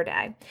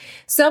Saturday.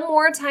 Some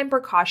wartime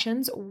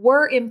precautions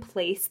were in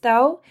place,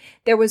 though.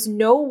 There was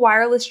no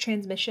wireless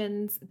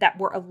transmissions that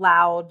were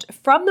allowed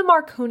from the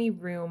Marconi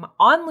room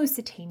on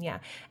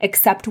Lusitania,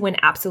 except when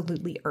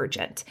absolutely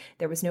urgent.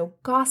 There was no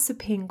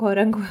gossiping, quote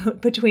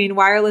unquote, between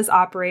wireless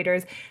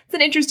operators. It's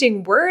an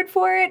interesting word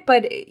for it,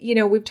 but,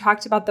 we've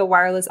talked about the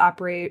wireless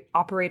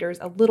operators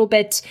a little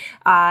bit.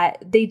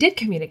 They did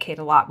communicate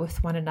a lot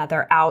with one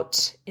another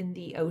out in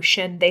the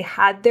ocean. They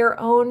had their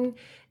own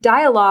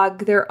dialogue,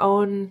 their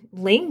own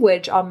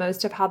language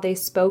almost of how they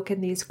spoke in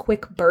these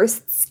quick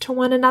bursts to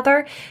one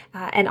another.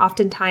 And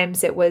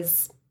oftentimes it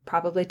was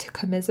probably to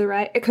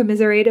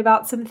commiserate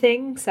about some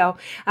things.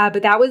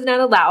 But that was not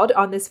allowed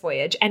on this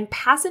voyage. And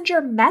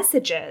passenger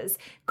messages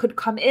could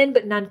come in,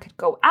 but none could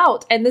go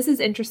out. And this is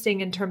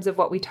interesting in terms of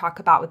what we talk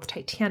about with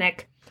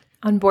Titanic.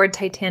 On board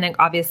Titanic,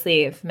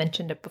 obviously, I've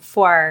mentioned it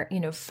before,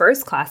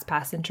 first-class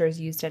passengers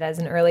used it as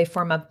an early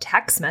form of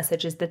text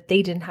messages that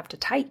they didn't have to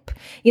type.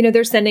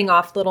 They're sending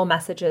off little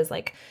messages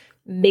like,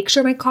 make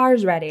sure my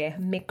car's ready,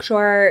 make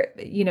sure,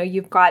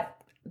 you've got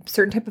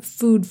certain type of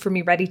food for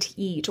me ready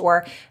to eat,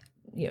 or,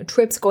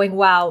 trip's going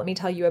well, let me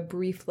tell you a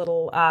brief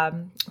little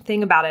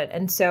thing about it.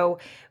 And so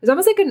it was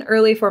almost like an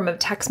early form of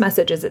text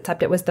messages,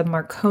 except it was the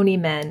Marconi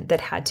men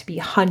that had to be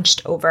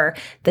hunched over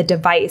the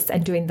device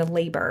and doing the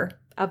labor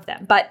of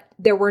them. But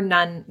there was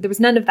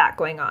none of that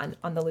going on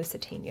the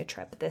Lusitania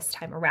trip this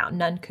time around.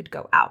 None could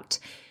go out.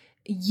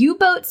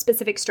 U-boat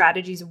specific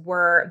strategies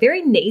were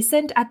very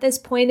nascent at this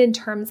point in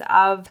terms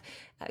of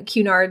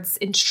Cunard's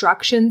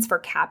instructions for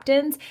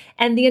captains.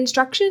 And the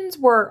instructions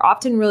were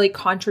often really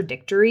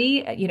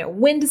contradictory.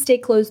 When to stay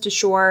close to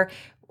shore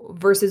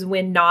versus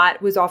when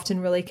not was often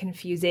really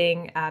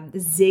confusing.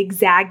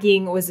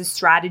 Zigzagging was a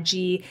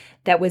strategy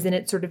that was in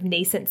its sort of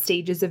nascent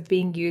stages of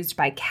being used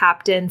by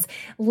captains.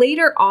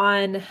 Later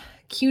on,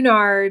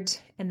 Cunard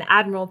and the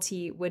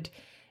Admiralty would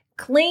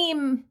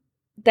claim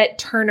that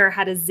Turner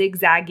had a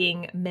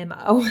zigzagging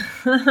memo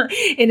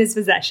in his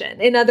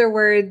possession. In other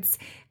words,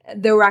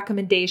 the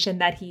recommendation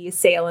that he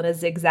sail in a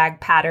zigzag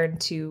pattern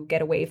to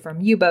get away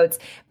from U-boats.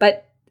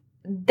 But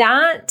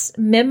that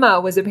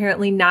memo was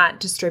apparently not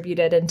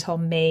distributed until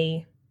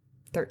May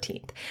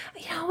 13th.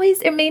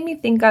 It made me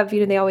think of,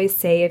 they always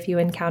say if you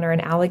encounter an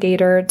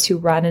alligator to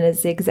run in a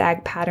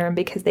zigzag pattern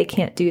because they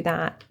can't do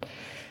that.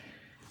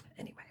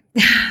 Anyway,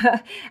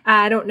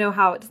 I don't know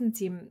how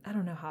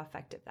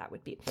effective that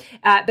would be.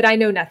 But I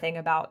know nothing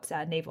about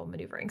naval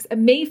maneuverings.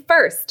 May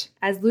 1st,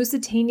 as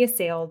Lusitania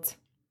sailed,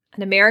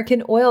 an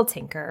American oil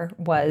tanker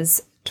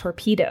was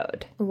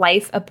torpedoed.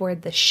 Life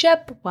aboard the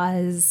ship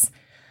was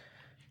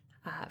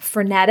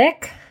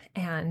frenetic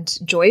and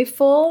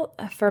joyful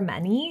for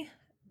many.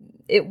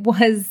 It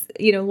was,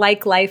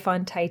 like life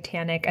on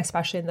Titanic,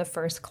 especially in the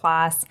first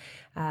class,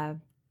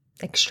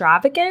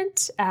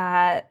 extravagant.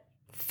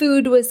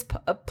 Food was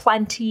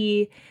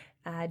plenty.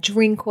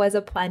 Drink was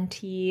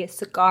aplenty.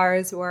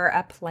 Cigars were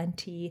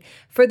aplenty.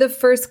 For the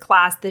first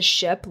class, the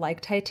ship,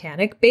 like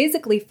Titanic,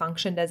 basically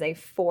functioned as a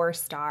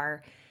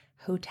 4-star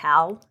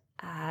hotel.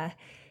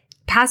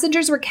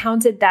 Passengers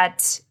recounted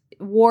that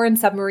war and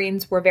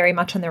submarines were very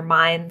much on their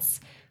minds,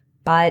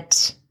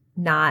 but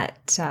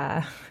not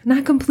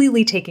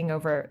completely taking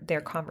over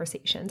their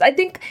conversations. I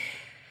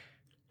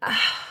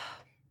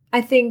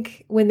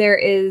think when there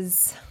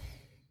is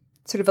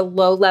sort of a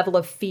low level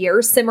of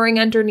fear simmering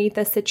underneath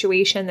a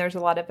situation, there's a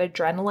lot of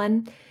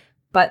adrenaline,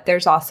 but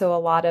there's also a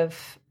lot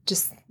of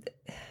just,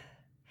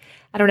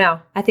 I don't know.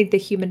 I think the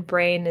human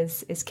brain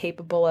is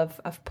capable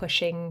of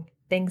pushing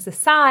things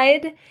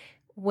aside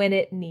when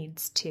it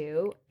needs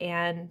to.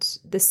 And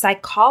the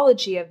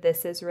psychology of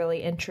this is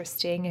really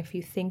interesting. If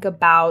you think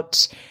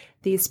about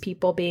these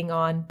people being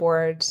on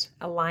board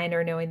a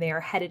liner knowing they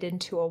are headed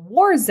into a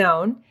war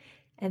zone,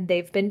 and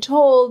they've been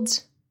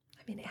told,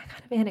 kind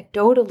of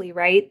anecdotally,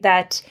 right,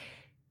 that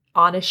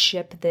on a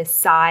ship this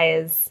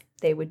size,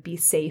 they would be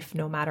safe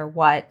no matter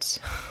what.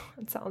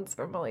 It sounds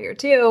familiar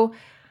too.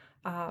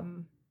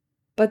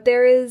 But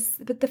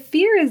the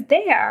fear is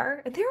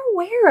there. They're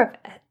aware of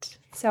it.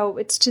 So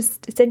it's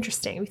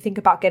interesting. We think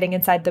about getting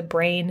inside the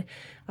brain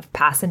of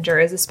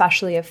passengers,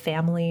 especially of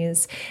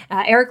families.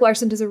 Erik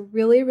Larson does a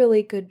really,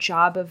 really good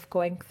job of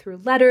going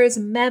through letters,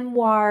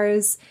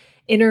 memoirs,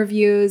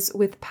 interviews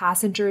with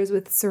passengers,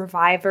 with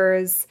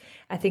survivors.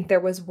 I think there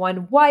was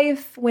one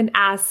wife when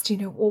asked,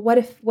 well,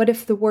 what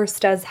if the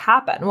worst does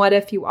happen? What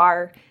if you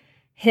are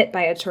hit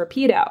by a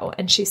torpedo?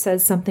 And she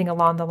says something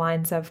along the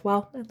lines of,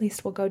 well, at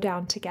least we'll go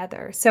down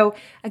together. So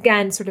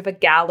again, sort of a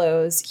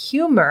gallows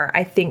humor,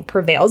 I think,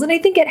 prevails. And I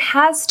think it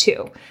has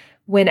to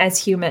when, as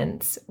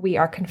humans, we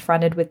are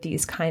confronted with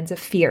these kinds of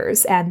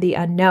fears and the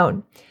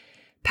unknown.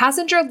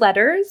 Passenger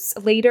letters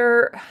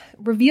later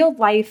revealed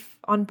life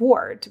on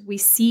board. We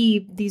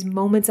see these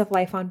moments of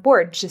life on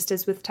board, just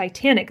as with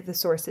Titanic, the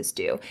sources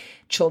do.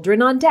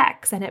 Children on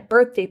decks and at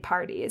birthday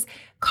parties,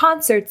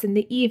 concerts in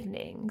the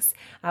evenings.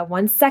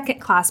 One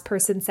second-class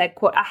person said,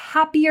 quote, "A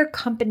happier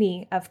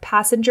company of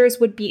passengers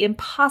would be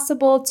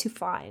impossible to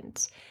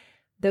find."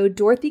 Though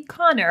Dorothy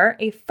Connor,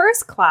 a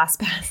first-class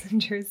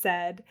passenger,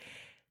 said,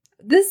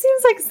 "This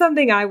seems like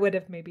something I would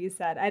have maybe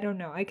said. I don't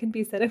know. I can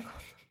be cynical."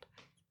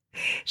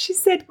 She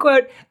said,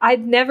 quote,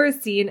 "I'd never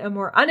seen a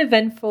more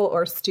uneventful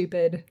or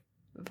stupid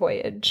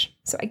voyage."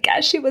 So I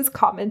guess she was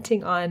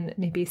commenting on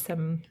maybe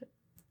some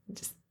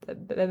just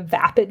the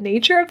vapid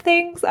nature of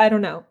things. I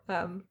don't know.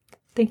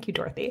 Thank you,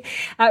 Dorothy.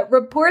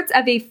 Reports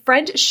of a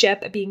French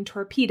ship being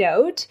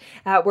torpedoed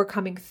were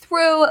coming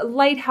through.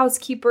 Lighthouse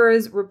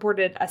keepers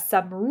reported a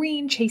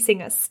submarine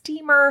chasing a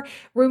steamer.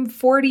 Room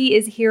 40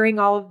 is hearing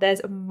all of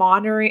this,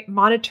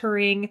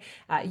 monitoring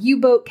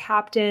U-boat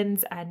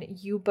captains and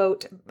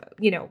U-boat,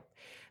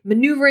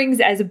 maneuverings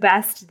as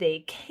best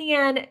they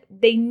can.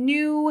 They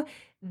knew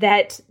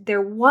that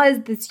there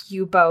was this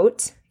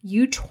U-boat,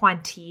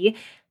 U-20,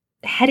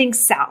 heading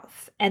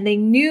south, and they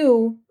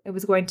knew it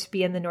was going to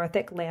be in the North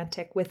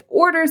Atlantic with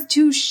orders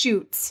to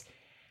shoot.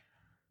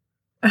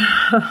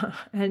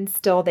 And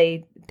still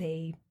they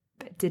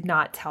did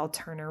not tell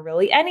Turner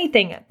really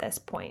anything at this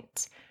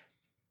point.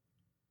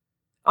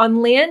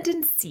 On land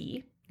and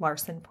sea,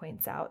 Larson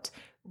points out,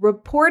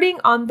 reporting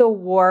on the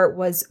war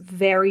was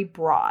very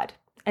broad,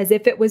 as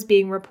if it was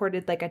being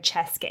reported like a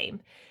chess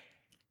game.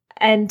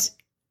 And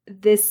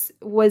this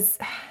was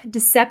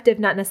deceptive,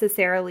 not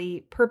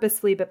necessarily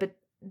purposely, but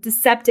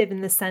deceptive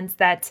in the sense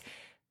that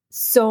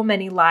so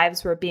many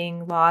lives were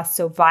being lost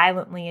so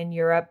violently in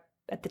Europe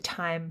at the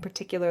time,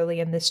 particularly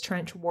in this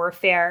trench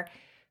warfare.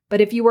 But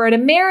if you were an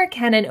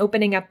American and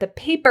opening up the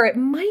paper, it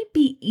might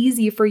be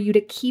easy for you to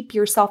keep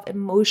yourself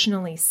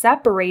emotionally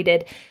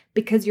separated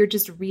because you're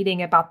just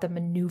reading about the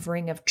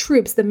maneuvering of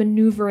troops, the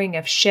maneuvering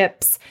of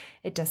ships.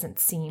 It doesn't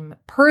seem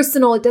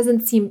personal. It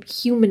doesn't seem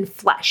human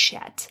flesh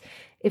yet,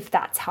 if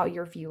that's how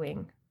you're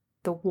viewing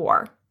the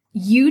war.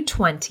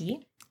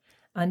 U-20,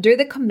 under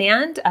the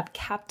command of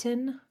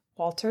Captain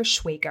Walter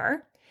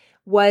Schwager,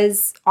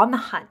 was on the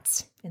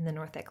hunt in the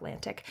North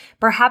Atlantic,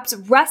 perhaps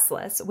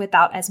restless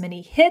without as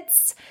many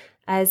hits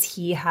as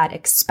he had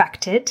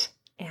expected,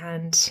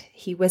 and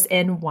he was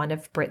in one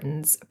of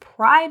Britain's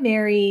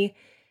primary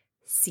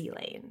sea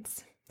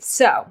lanes.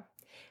 So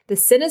the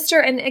sinister,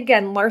 and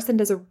again, Larson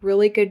does a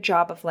really good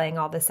job of laying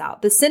all this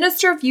out. The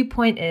sinister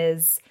viewpoint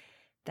is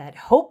that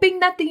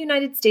hoping that the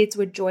United States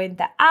would join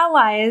the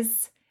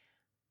Allies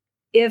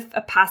if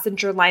a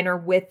passenger liner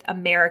with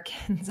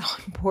Americans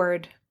on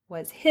board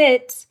was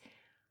hit,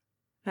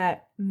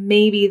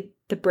 maybe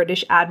the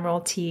British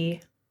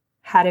Admiralty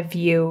had a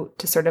view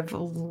to sort of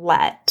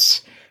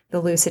let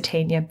the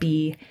Lusitania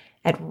be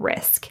at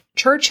risk.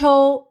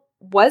 Churchill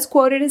was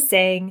quoted as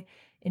saying,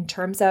 in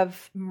terms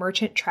of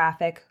merchant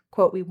traffic,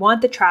 quote, "We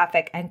want the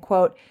traffic," and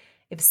quote,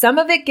 "If some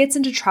of it gets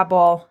into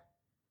trouble,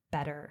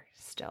 better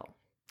still,"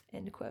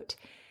 end quote.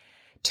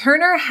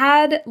 Turner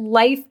had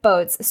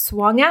lifeboats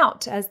swung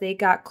out as they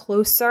got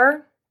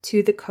closer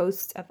to the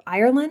coast of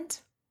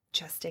Ireland.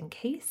 just in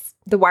case.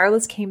 The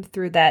wireless came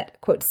through that,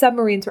 quote,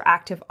 submarines were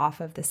active off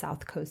of the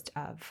south coast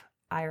of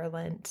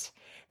Ireland.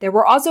 There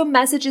were also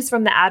messages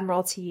from the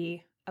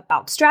Admiralty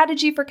about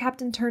strategy for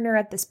Captain Turner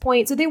at this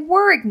point. So they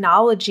were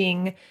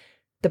acknowledging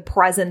the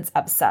presence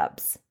of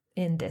subs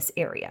in this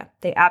area.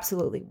 They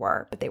absolutely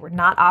were, but they were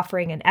not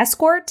offering an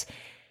escort,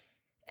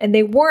 and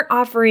they weren't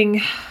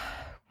offering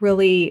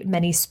really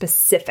many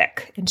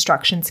specific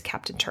instructions to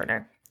Captain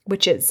Turner,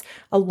 which is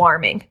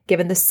alarming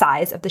given the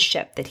size of the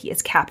ship that he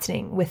is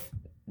captaining with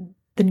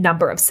the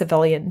number of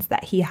civilians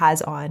that he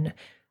has on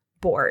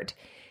board.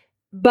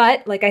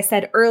 But like I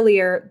said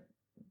earlier,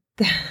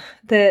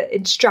 the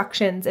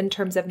instructions in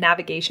terms of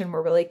navigation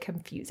were really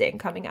confusing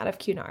coming out of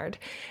Cunard.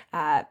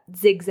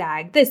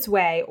 Zigzag this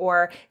way,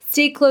 or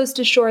stay close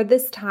to shore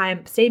this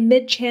time, stay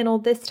mid-channel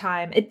this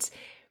time.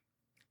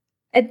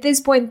 At this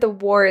point, the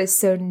war is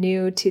so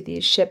new to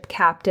these ship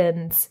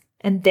captains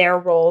and their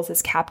roles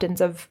as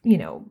captains of,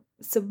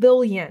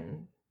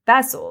 civilian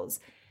vessels.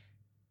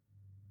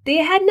 They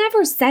had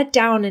never sat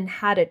down and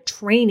had a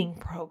training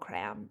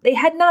program. They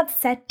had not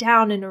sat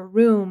down in a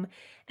room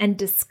and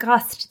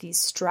discussed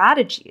these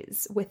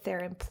strategies with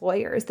their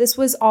employers. This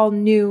was all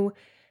new.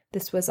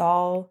 This was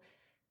all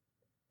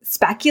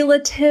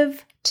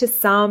speculative to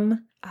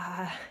some.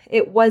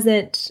 It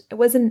wasn't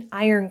an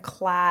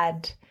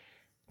ironclad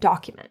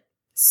document.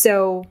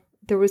 So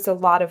there were a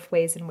lot of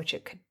ways in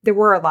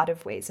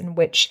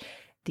which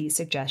these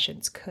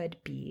suggestions could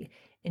be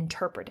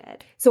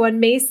interpreted. So on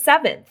May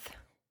 7th,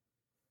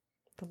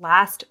 the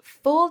last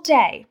full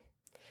day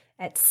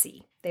at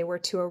sea, they were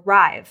to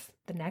arrive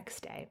the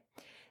next day.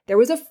 There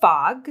was a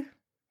fog,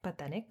 but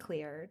then it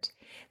cleared.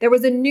 There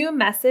was a new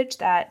message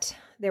that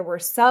there were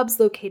subs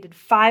located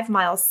 5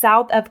 miles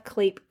south of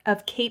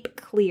Cape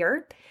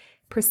Clear,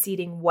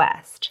 proceeding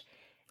west.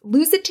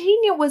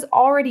 Lusitania was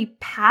already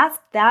past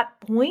that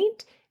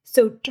point,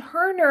 so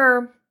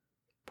Turner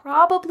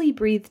probably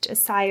breathed a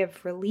sigh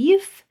of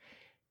relief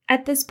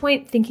at this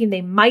point, thinking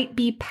they might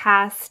be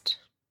past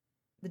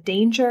the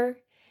danger.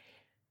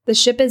 The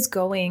ship is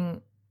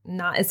going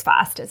not as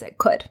fast as it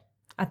could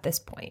at this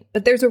point,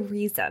 but there's a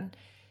reason.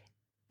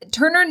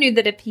 Turner knew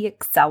that if he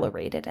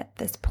accelerated at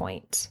this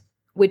point,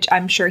 which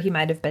I'm sure he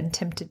might have been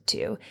tempted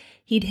to,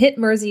 he'd hit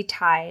Mersey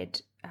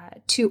Tide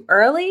too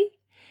early.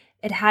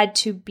 It had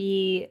to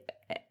be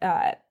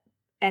at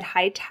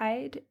high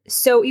tide.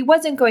 So he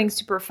wasn't going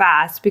super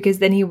fast, because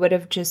then he would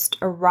have just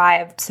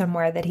arrived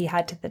somewhere that he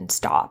had to then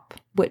stop,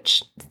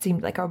 which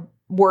seemed like a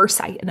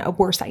worse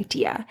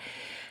idea.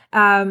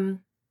 But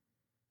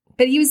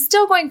he was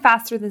still going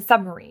faster than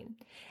submarine.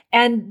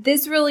 And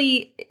this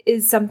really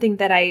is something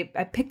that I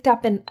picked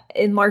up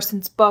in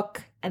Larson's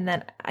book, and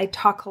then I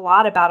talk a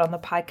lot about on the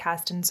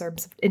podcast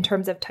in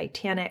terms of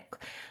Titanic,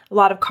 a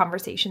lot of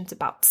conversations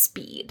about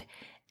speed.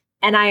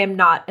 And I am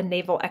not a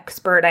naval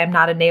expert. I am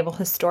not a naval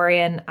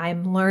historian.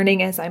 I'm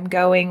learning as I'm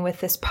going with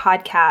this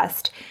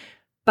podcast.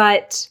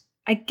 But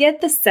I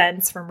get the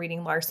sense from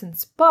reading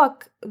Larson's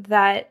book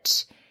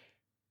that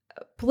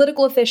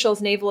political officials,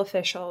 naval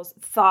officials,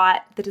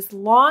 thought that as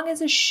long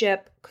as a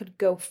ship could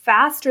go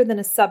faster than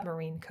a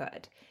submarine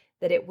could,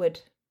 that it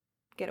would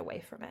get away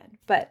from it.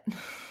 But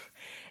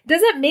it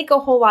doesn't make a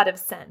whole lot of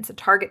sense. A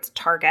target's a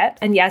target.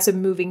 And yes, a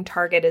moving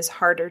target is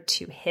harder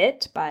to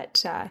hit,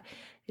 but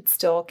it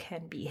still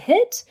can be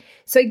hit.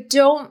 So I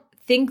don't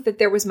think that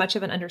there was much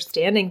of an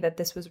understanding that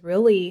this was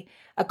really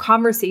a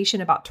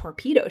conversation about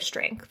torpedo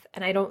strength.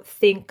 And I don't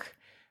think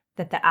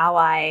that the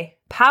Ally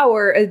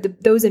power,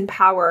 those in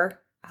power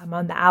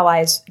among the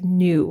Allies,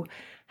 knew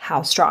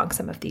how strong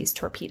some of these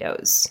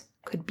torpedoes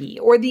could be,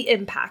 or the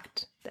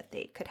impact that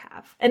they could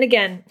have. And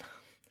again,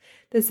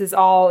 this is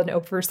all an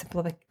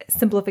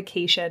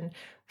oversimplification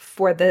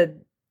for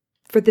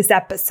this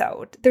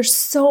episode. There's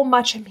so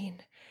much.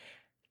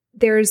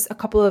 There's a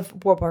couple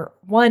of World War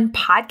I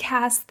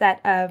podcasts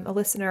that a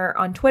listener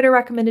on Twitter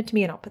recommended to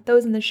me, and I'll put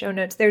those in the show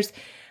notes. There's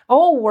a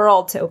whole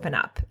world to open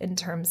up in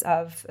terms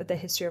of the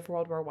history of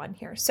World War I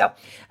here. So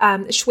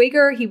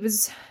Schwager,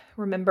 it's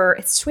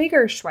Schwager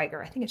or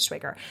Schweiger? I think it's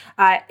Schwager.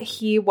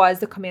 He was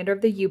the commander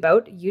of the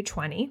U-boat,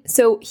 U-20.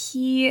 So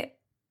he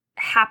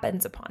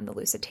happens upon the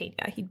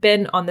Lusitania. He'd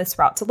been on this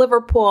route to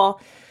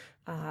Liverpool,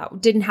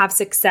 didn't have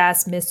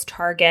success, missed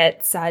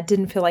targets,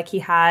 didn't feel like he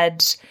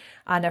had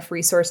enough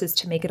resources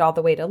to make it all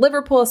the way to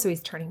Liverpool, so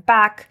he's turning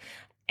back,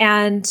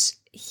 and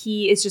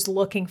he is just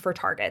looking for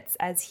targets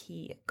as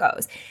he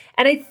goes.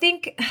 And I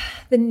think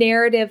the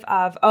narrative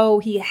of,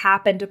 he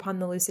happened upon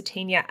the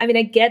Lusitania, I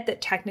get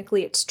that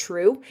technically it's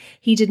true.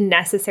 He didn't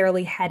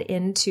necessarily head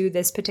into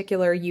this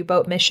particular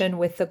U-boat mission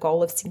with the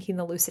goal of sinking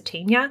the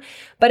Lusitania,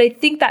 but I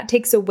think that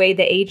takes away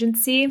the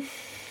agency.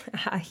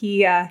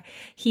 He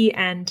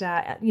and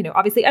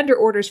obviously under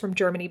orders from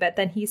Germany, but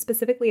then he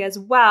specifically as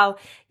well,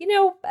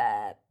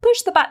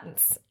 pushed the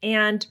buttons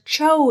and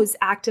chose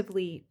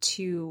actively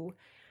to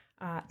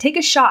take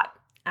a shot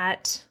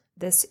at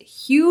this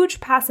huge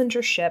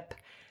passenger ship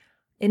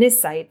in his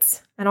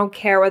sights. I don't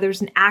care whether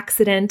there's an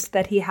accident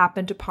that he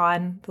happened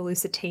upon the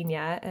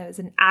Lusitania. It was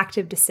an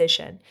active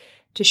decision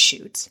to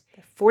shoot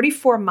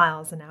 44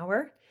 miles an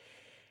hour.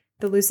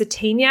 The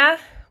Lusitania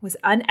was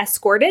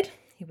unescorted.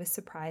 He was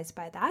surprised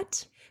by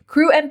that.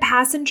 Crew and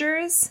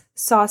passengers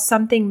saw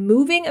something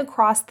moving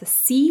across the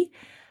sea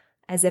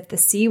as if the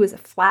sea was a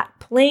flat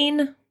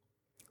plain.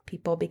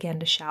 People began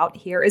to shout,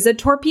 "Here is a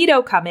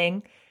torpedo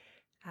coming."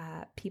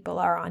 People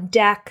are on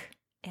deck,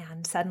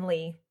 and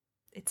suddenly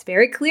it's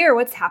very clear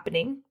what's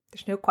happening.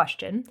 There's no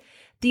question.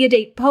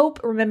 Theodate Pope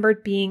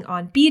remembered being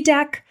on B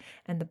deck,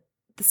 and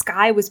the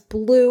sky was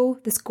blue,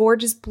 this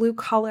gorgeous blue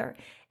color.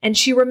 And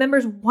she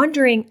remembers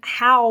wondering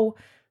how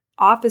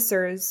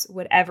officers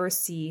would ever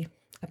see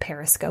a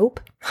periscope.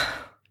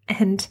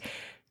 And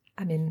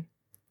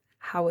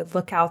how would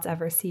lookouts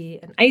ever see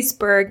an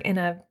iceberg in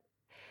a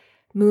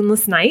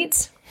moonless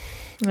night?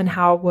 And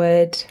how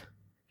would,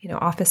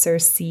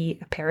 officers see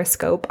a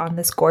periscope on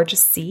this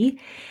gorgeous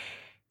sea?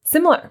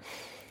 Similar.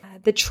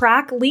 The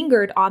track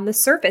lingered on the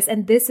surface,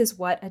 and this is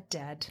what a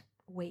dead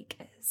wake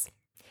is.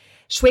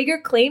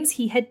 Schwager claims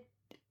he had,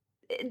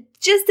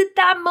 just at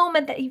that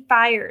moment that he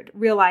fired,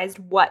 realized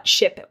what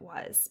ship it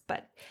was,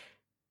 but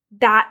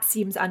that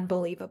seems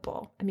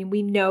unbelievable.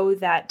 We know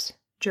that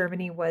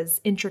Germany was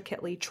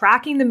intricately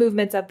tracking the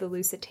movements of the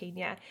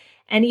Lusitania,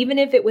 and even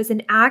if it was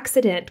an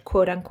accident,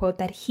 quote unquote,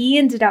 that he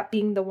ended up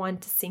being the one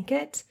to sink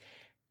it,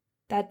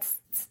 that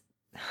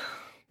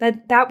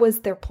was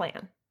their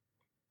plan.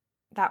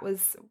 That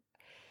was,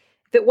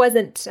 if it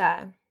wasn't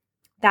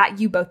that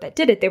U-boat that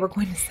did it, they were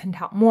going to send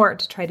out more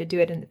to try to do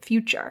it in the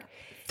future.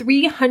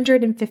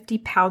 350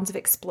 pounds of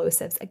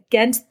explosives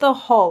against the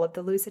hull of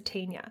the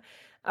Lusitania,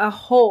 a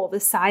hole the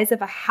size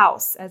of a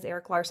house, as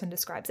Erik Larson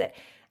describes it,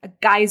 a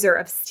geyser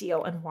of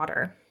steel and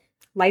water.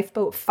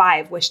 Lifeboat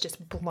 5 was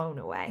just blown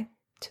away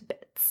to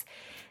bits.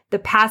 The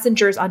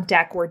passengers on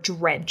deck were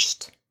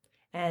drenched,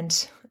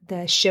 and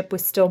the ship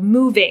was still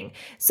moving,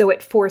 so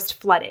it forced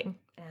flooding.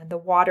 And the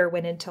water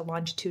went into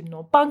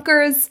longitudinal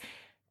bunkers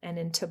and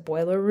into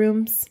boiler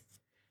rooms.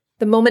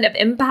 The moment of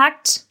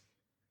impact,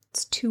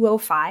 it's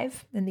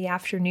 2:05 in the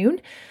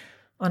afternoon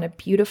on a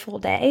beautiful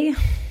day,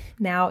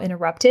 now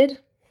interrupted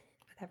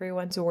with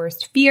everyone's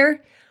worst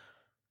fear.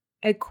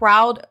 A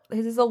crowd,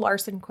 this is a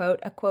Larson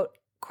quote,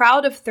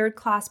 crowd of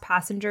third-class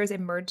passengers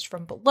emerged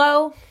from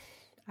below.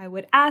 I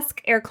would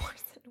ask Erik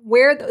Larson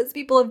where those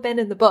people have been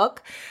in the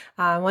book.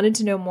 I wanted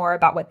to know more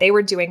about what they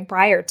were doing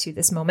prior to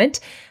this moment.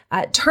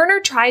 Turner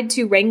tried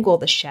to wrangle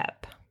the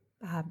ship,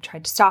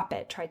 tried to stop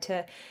it, tried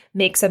to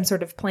make some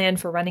sort of plan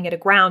for running it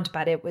aground,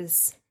 but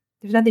there's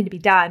nothing to be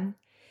done.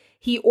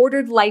 He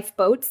ordered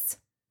lifeboats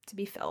to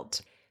be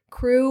filled.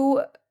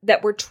 Crew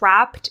that were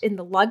trapped in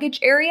the luggage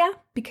area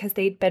because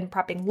they'd been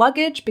prepping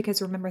luggage,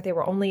 because remember, they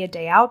were only a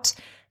day out,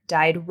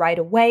 died right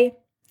away.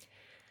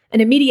 An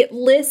immediate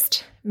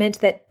list meant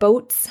that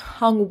boats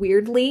hung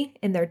weirdly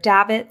in their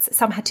davits.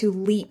 Some had to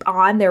leap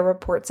on. There were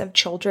reports of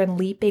children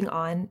leaping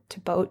on to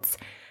boats.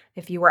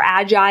 If you were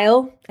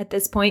agile at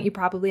this point, you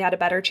probably had a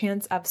better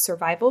chance of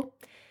survival.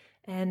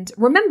 And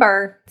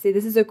remember,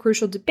 this is a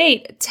crucial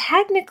debate.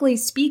 Technically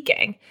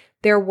speaking,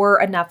 there were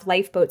enough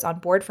lifeboats on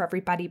board for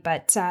everybody,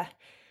 but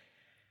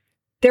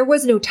there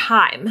was no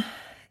time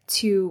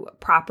to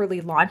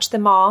properly launch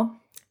them all.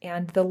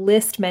 And the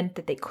list meant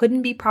that they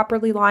couldn't be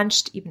properly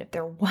launched, even if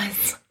there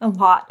was a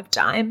lot of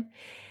time.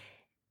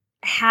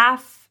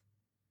 Half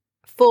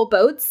full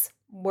boats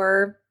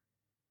were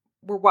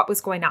what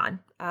was going on.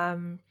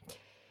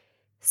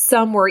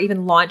 Some were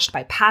even launched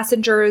by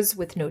passengers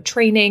with no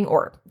training,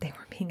 or they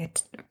were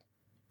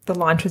the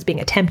launch was being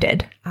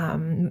attempted.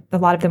 A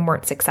lot of them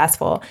weren't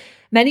successful.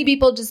 Many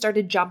people just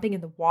started jumping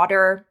in the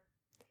water.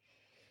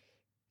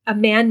 A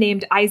man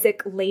named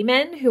Isaac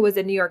Lehman, who was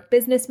a New York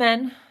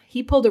businessman,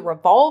 he pulled a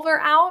revolver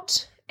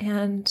out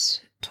and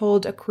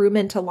told a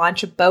crewman to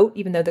launch a boat,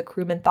 even though the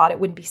crewman thought it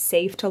wouldn't be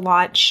safe to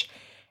launch.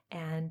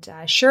 And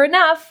sure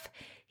enough,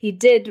 he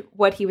did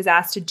what he was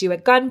asked to do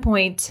at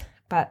gunpoint,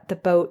 but the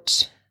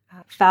boat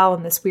fell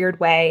in this weird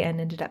way and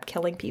ended up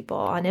killing people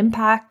on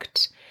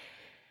impact.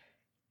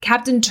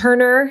 Captain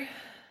Turner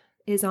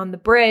is on the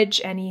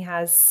bridge, and he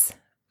has,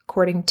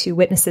 according to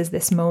witnesses,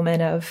 this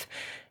moment of,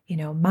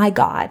 my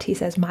God. He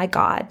says, my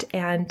God.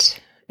 And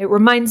it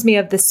reminds me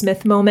of the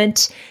Smith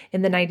moment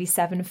in the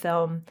 97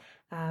 film,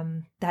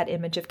 that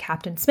image of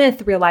Captain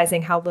Smith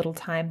realizing how little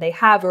time they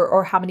have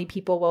or how many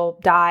people will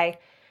die,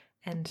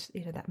 and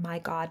that my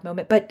God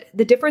moment. But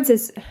the difference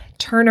is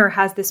Turner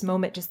has this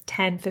moment just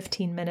 10,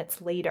 15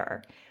 minutes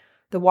later.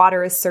 The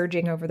water is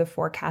surging over the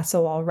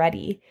forecastle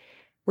already.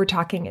 We're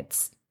talking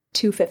it's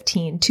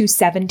 2:15,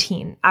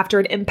 2:17 after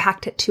an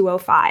impact at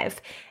 2:05,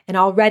 and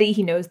already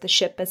he knows the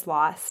ship is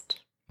lost.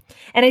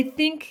 And I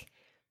think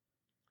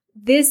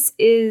this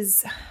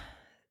is,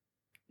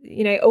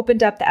 I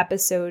opened up the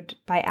episode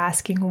by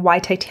asking why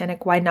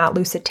Titanic, why not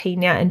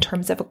Lusitania in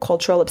terms of a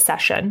cultural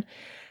obsession.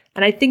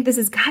 And I think this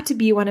has got to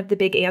be one of the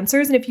big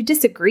answers. And if you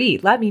disagree,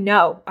 let me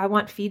know. I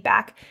want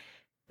feedback.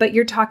 But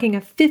you're talking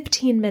a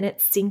 15-minute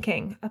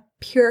sinking, a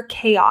pure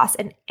chaos,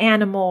 an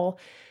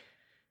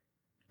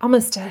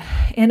almost an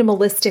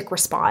animalistic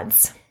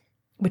response,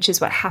 which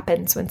is what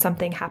happens when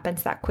something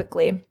happens that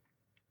quickly.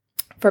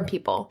 from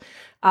people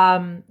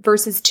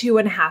versus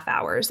 2.5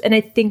 hours. And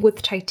I think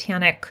with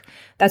Titanic,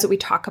 that's what we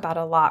talk about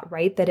a lot,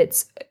 right? That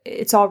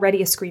it's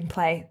already a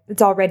screenplay.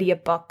 It's already a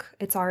book.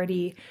 It's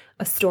already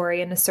a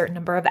story in a certain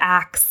number of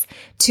acts.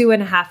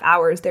 2.5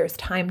 hours, there's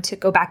time to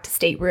go back to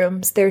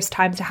staterooms. There's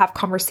time to have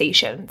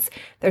conversations.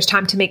 There's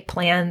time to make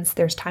plans.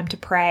 There's time to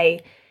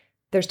pray.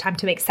 There's time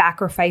to make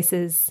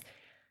sacrifices.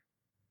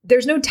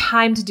 There's no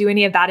time to do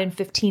any of that in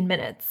 15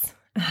 minutes.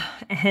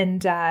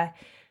 And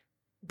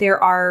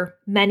there are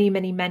many,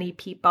 many, many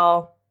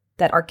people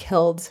that are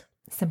killed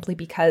simply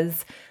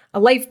because a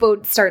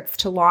lifeboat starts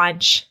to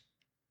launch,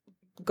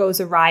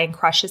 goes awry, and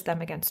crushes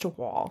them against a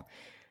wall.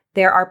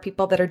 There are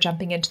people that are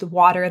jumping into the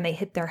water and they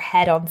hit their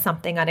head on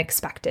something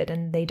unexpected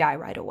and they die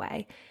right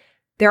away.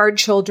 There are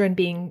children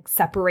being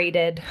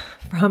separated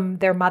from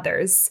their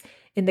mothers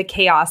in the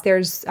chaos.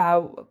 There's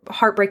a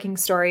heartbreaking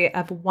story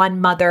of one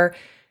mother,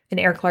 and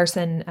Erik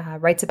Larson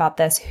writes about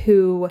this,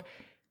 who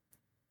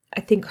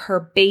I think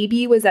her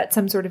baby was at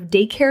some sort of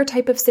daycare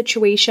type of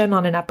situation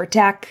on an upper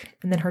deck,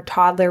 and then her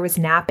toddler was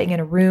napping in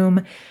a room,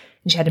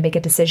 and she had to make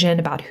a decision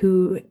about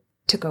who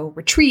to go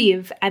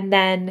retrieve. And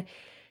then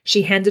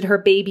she handed her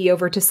baby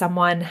over to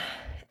someone,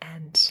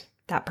 and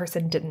that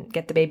person didn't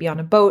get the baby on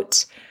a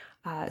boat.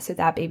 So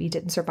that baby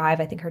didn't survive.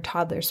 I think her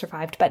toddler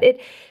survived, but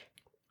it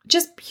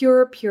just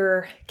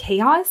pure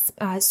chaos.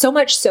 So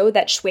much so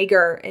that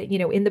Schwager,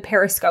 in the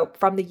periscope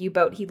from the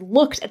U-boat, he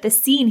looked at the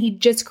scene he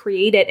just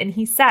created, and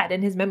he said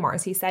in his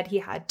memoirs, he said he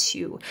had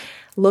to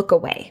look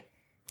away.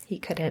 He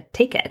couldn't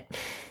take it.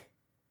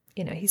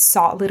 He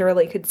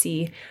literally could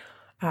see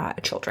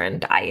children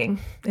dying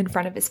in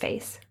front of his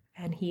face,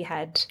 and he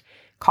had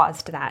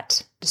caused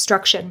that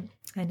destruction,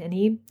 and then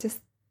he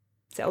just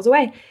sails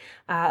away.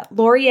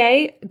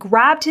 Laurier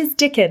grabbed his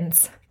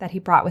Dickens that he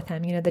brought with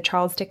him, the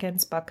Charles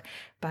Dickens book,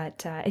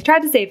 but he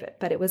tried to save it,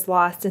 but it was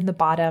lost in the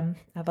bottom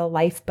of a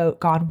lifeboat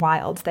gone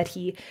wild that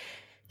he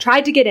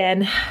tried to get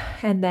in,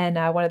 and then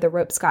one of the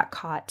ropes got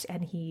caught,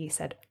 and he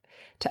said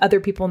to other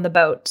people in the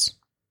boat,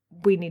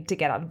 "We need to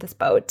get out of this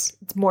boat.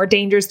 It's more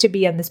dangerous to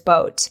be in this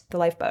boat," the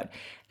lifeboat.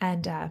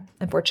 And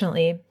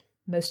unfortunately,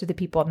 most of the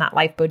people in that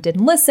lifeboat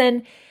didn't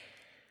listen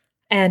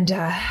and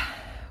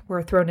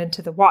were thrown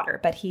into the water,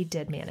 but he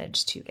did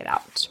manage to get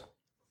out.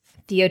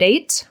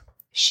 Theodate,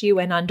 she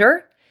went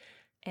under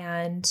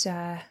and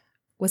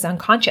was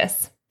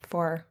unconscious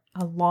for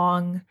a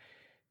long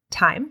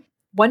time.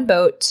 One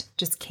boat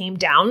just came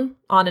down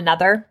on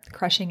another,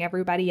 crushing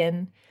everybody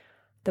in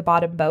the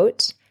bottom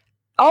boat.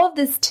 All of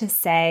this to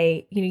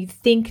say, you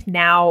think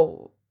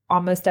now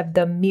almost of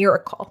the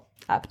miracle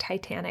of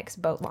Titanic's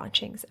boat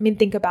launchings. I mean,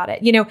 think about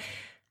it.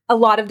 A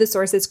lot of the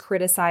sources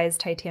criticize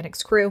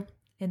Titanic's crew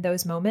in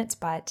those moments,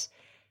 but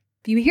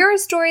if you hear a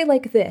story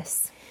like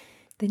this,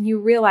 then you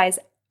realize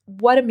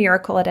what a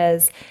miracle it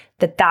is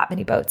that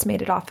many boats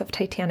made it off of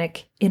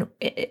Titanic in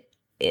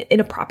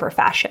a proper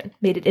fashion,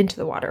 made it into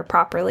the water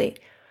properly.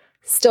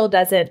 Still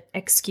doesn't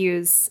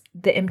excuse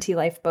the empty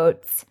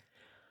lifeboats.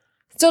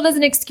 Still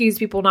doesn't excuse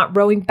people not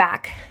rowing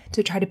back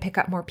to try to pick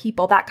up more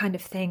people, that kind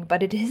of thing.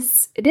 But it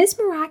is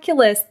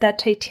miraculous that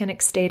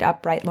Titanic stayed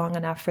upright long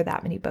enough for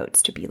that many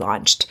boats to be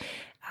launched.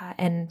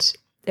 And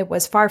it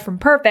was far from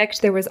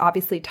perfect. There was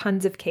obviously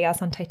tons of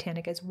chaos on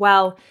Titanic as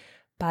well.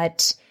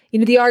 But,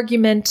 the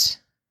argument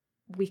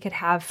we could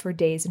have for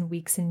days and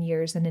weeks and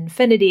years and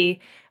infinity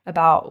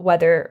about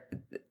whether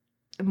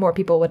more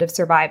people would have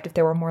survived if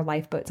there were more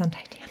lifeboats on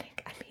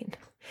Titanic. I mean,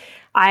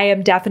 I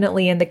am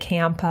definitely in the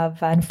camp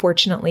of,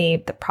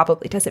 unfortunately, that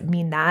probably doesn't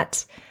mean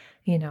that.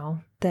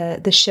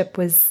 The ship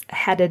was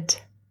headed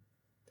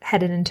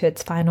into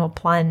its final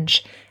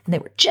plunge, and they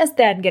were just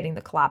then getting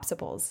the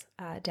collapsibles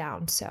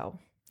down. So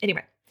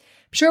anyway,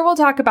 I'm sure we'll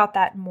talk about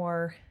that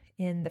more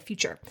in the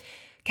future.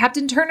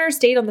 Captain Turner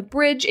stayed on the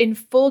bridge in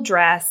full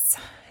dress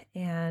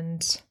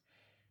and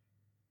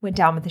went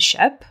down with the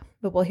ship,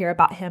 but we'll hear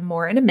about him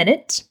more in a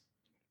minute.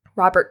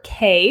 Robert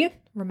Kay,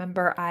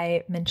 remember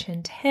I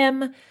mentioned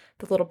him,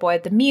 the little boy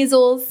with the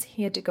measles.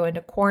 He had to go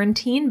into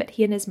quarantine, but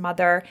he and his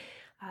mother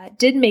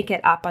did make it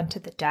up onto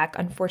the deck.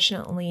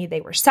 Unfortunately, they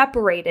were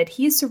separated.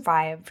 He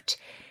survived,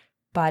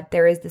 but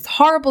there is this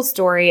horrible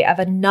story of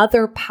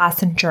another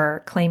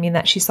passenger claiming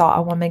that she saw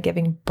a woman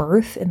giving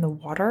birth in the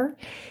water,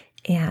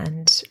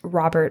 and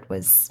Robert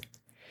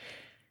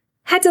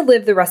had to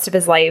live the rest of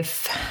his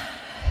life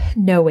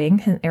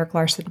knowing, and Erik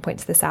Larson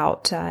points this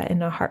out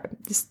in a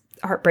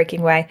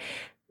heartbreaking way,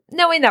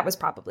 knowing that was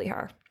probably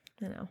her.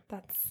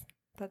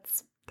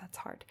 That's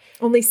hard.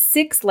 Only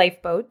 6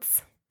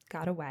 lifeboats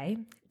got away.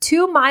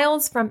 2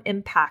 miles from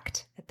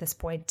impact at this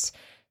point.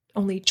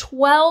 Only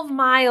 12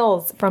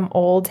 miles from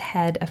Old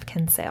Head of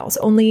Kinsale.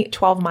 Only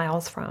 12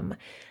 miles from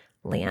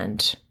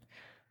land.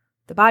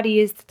 The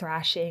bodies, the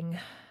thrashing,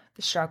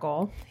 the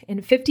struggle.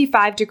 In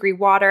 55-degree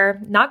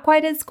water, not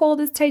quite as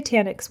cold as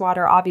Titanic's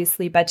water,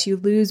 obviously, but you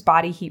lose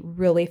body heat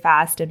really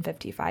fast in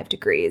 55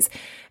 degrees.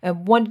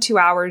 In 1 to 2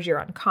 hours, you're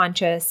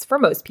unconscious for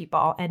most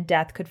people, and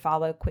death could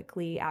follow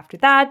quickly after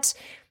that.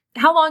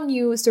 how long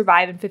you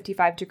survive in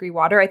 55-degree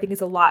water, I think,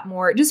 is a lot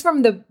more, just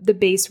from the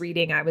base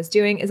reading I was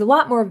doing, is a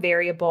lot more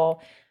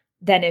variable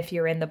than if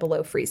you're in the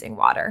below freezing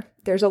water.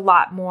 There's a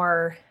lot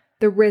more,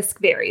 the risk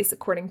varies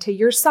according to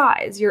your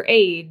size, your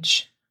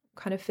age,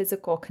 kind of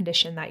physical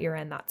condition that you're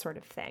in, that sort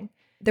of thing.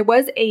 There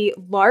was a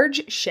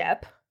large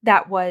ship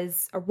that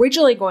was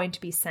originally going to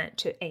be sent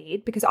to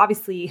aid because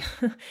obviously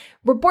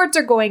reports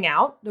are going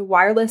out. The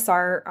wireless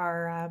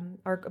our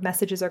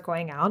messages are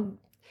going out.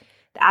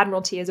 The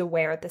Admiralty is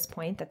aware at this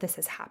point that this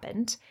has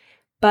happened,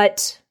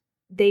 but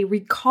they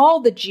recall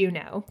the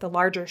Juno, the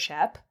larger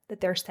ship that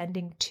they're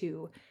sending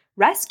to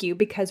rescue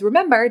because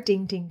remember,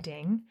 ding, ding,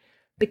 ding,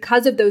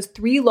 because of those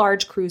 3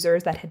 large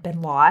cruisers that had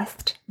been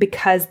lost,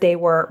 because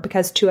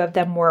 2 of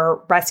them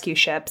were rescue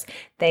ships,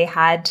 they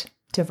had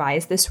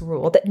devised this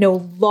rule that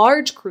no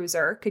large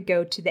cruiser could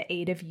go to the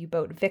aid of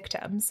U-boat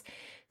victims.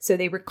 So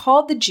they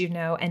recalled the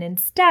Juno and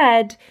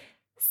instead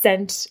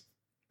sent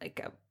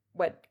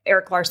what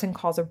Erik Larson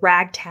calls a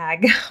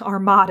ragtag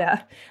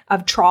armada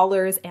of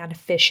trawlers and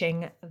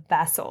fishing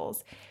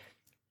vessels.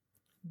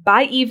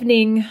 By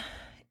evening,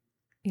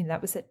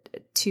 that was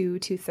at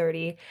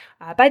 2:30.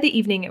 By the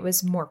evening, it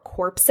was more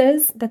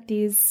corpses that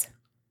these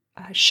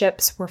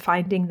ships were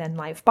finding than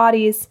live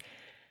bodies.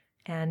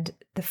 And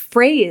the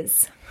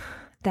phrase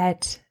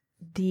that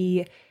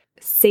the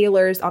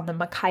sailors on the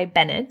Mackay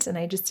Bennett, and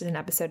I just did an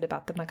episode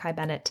about the Mackay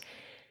Bennett,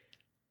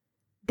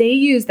 they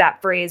used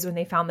that phrase when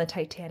they found the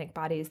Titanic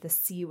bodies, the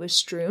sea was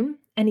strewn.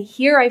 And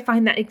here I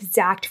find that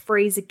exact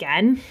phrase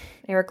again.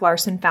 Erik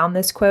Larson found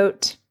this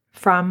quote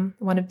from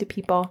one of the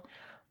people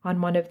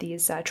on one of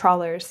these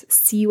trawlers.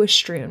 Sea was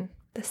strewn.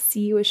 The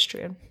sea was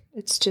strewn.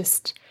 It's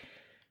just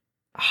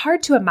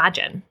hard to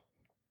imagine.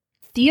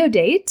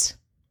 Theodate,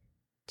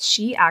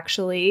 she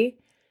actually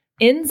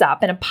ends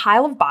up in a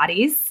pile of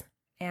bodies,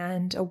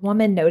 and a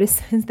woman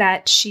notices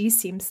that she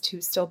seems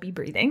to still be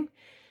breathing.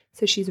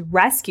 So she's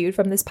rescued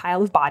from this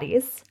pile of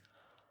bodies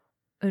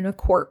in a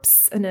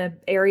corpse in an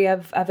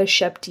area of a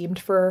ship deemed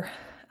for,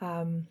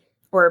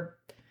 or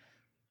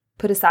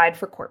put aside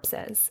for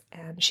corpses.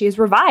 And she is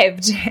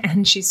revived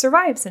and she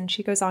survives and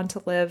she goes on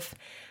to live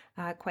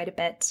quite a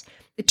bit.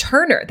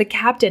 Turner, the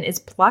captain, is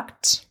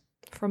plucked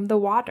from the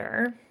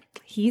water.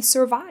 He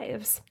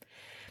survives.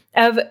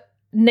 Of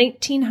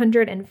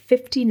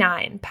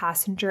 1,959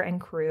 passenger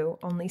and crew,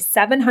 only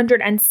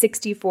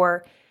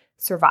 764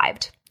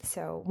 survived.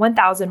 So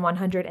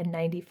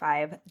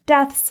 1,195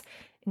 deaths,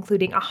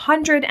 including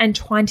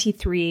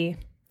 123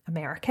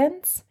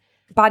 Americans.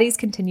 Bodies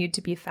continued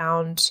to be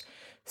found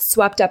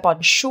swept up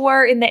on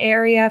shore in the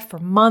area for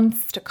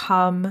months to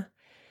come.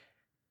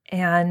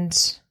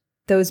 And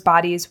those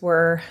bodies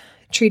were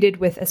treated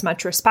with as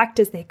much respect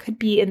as they could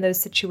be in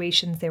those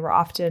situations. They were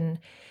often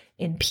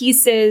in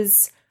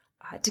pieces,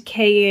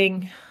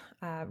 decaying,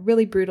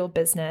 really brutal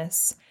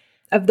business.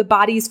 Of the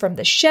bodies from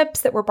the ships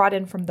that were brought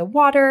in from the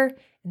water,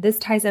 and this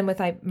ties in with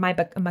my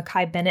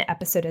Mackay Bennett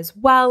episode as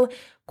well,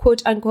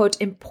 quote unquote,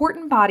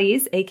 important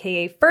bodies,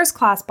 aka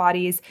first-class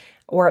bodies,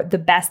 or the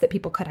best that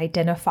people could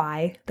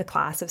identify the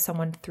class of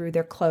someone through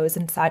their clothes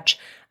and such,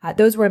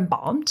 those were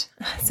embalmed.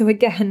 So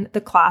again,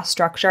 the class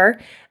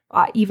structure,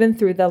 even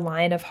through the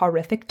line of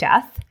horrific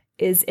death,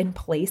 is in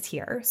place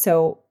here.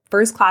 So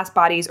first-class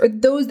bodies, or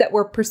those that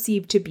were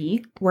perceived to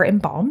be, were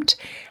embalmed,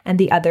 and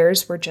the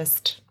others were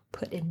just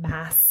put in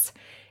mass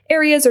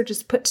areas or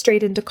just put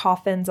straight into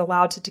coffins,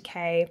 allowed to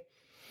decay.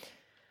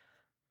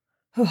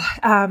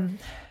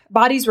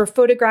 Bodies were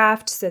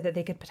photographed so that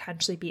they could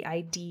potentially be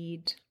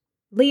ID'd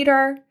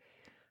later.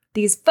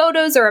 These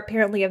photos are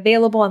apparently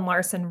available, and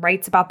Larson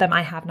writes about them.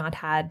 I have not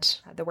had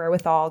the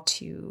wherewithal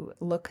to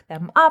look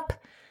them up.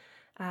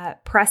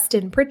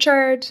 Preston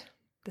Pritchard,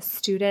 the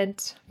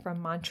student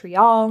from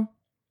Montreal,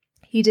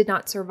 he did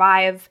not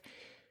survive,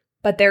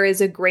 but there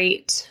is a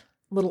great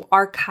little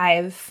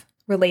archive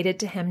related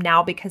to him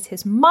now because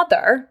his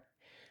mother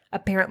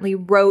apparently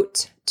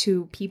wrote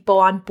to people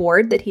on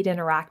board that he'd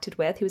interacted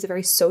with. He was a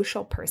very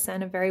social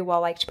person, a very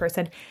well-liked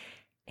person.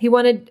 She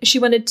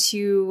wanted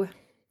to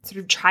sort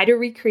of try to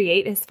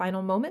recreate his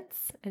final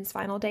moments and his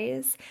final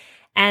days.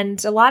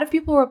 And a lot of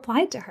people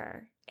replied to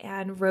her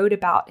and wrote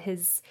about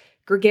his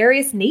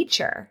gregarious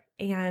nature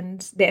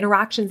and the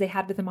interactions they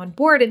had with him on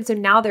board. And so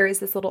now there is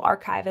this little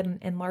archive,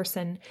 and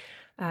Larson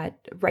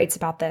writes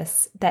about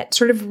this, that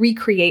sort of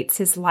recreates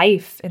his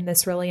life in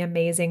this really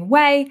amazing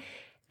way.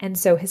 And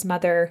so his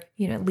mother,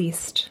 at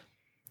least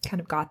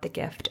kind of got the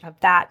gift of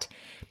that.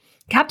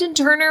 Captain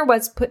Turner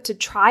was put to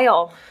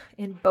trial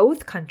in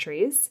both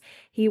countries.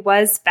 He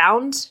was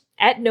found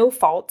at no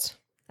fault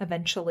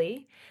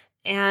eventually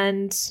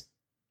and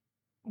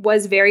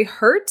was very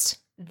hurt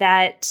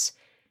that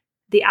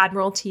the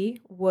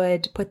Admiralty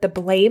would put the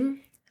blame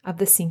of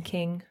the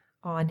sinking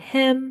on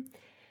him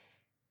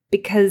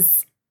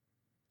because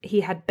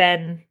he had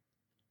been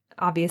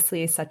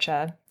obviously such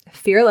a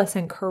fearless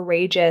and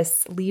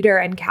courageous leader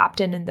and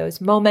captain in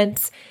those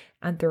moments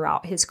and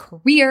throughout his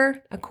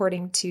career,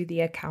 according to the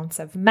accounts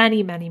of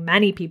many, many,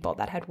 many people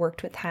that had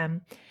worked with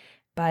him.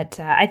 But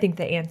I think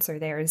the answer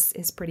there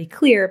is pretty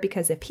clear,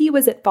 because if he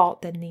was at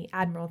fault, then the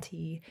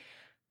Admiralty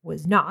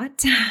was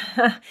not.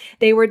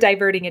 They were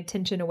diverting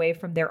attention away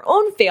from their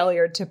own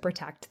failure to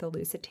protect the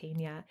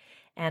Lusitania.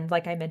 And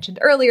like I mentioned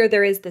earlier,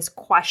 there is this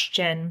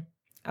question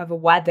of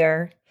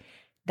whether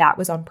that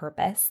was on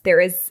purpose. There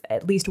is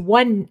at least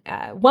one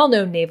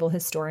well-known naval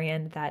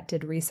historian that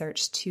did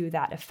research to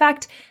that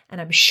effect, and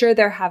I'm sure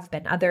there have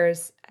been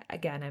others.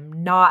 Again,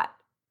 I'm not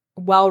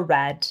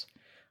well-read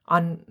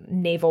on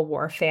naval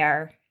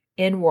warfare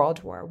in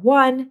World War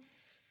I,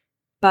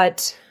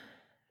 but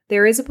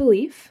there is a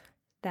belief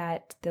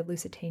that the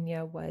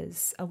Lusitania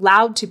was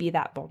allowed to be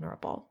that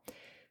vulnerable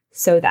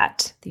so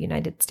that the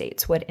United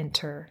States would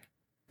enter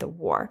the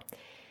war.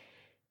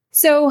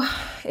 So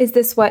is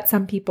this what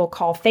some people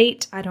call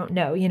fate? I don't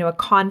know. A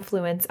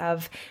confluence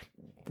of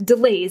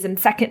delays and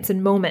seconds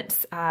and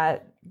moments.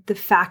 The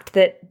fact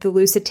that the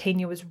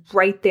Lusitania was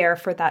right there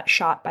for that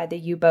shot by the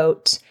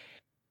U-boat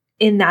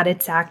in that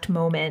exact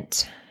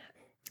moment.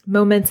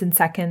 Moments and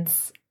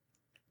seconds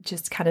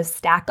just kind of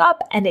stack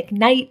up and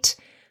ignite,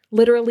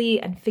 literally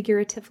and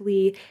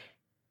figuratively.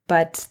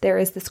 But there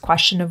is this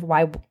question of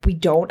why we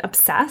don't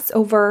obsess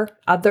over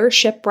other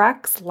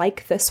shipwrecks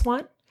like this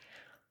one,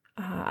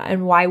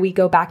 and why we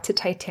go back to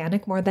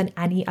Titanic more than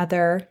any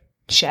other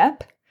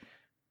ship.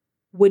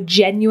 Would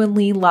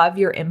genuinely love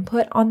your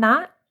input on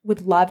that.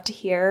 Would love to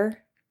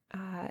hear,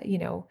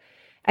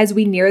 as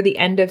we near the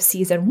end of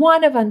season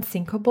 1 of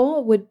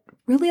Unsinkable, would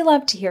really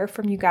love to hear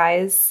from you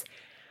guys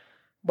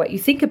what you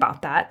think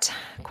about that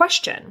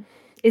question.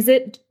 Is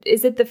it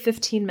the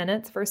 15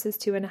 minutes versus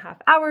 2.5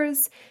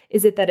 hours?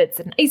 Is it that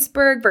it's an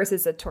iceberg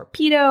versus a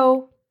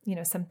torpedo?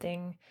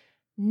 Something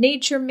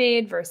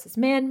nature-made versus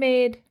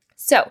man-made?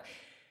 So,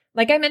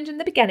 like I mentioned in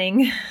the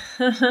beginning,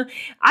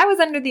 I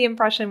was under the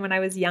impression when I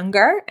was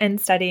younger and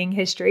studying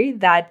history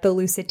that the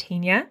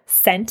Lusitania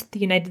sent the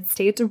United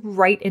States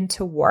right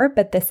into war,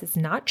 but this is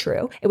not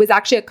true. It was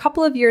actually a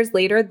couple of years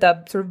later,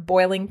 the sort of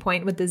boiling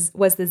point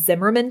was the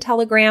Zimmermann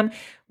telegram,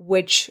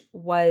 which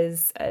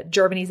was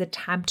Germany's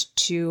attempt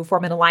to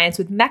form an alliance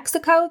with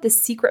Mexico. The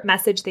secret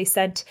message they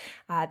sent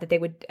that they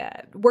would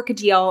work a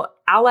deal,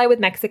 ally with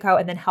Mexico,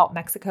 and then help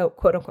Mexico,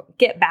 quote unquote,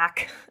 get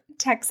back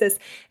Texas,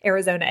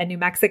 Arizona, and New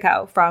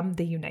Mexico from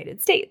the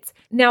United States.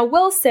 Now,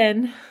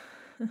 Wilson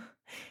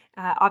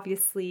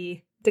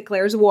obviously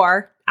declares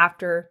war at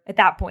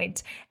that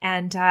point.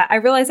 And I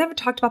realize I haven't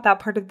talked about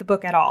that part of the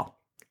book at all.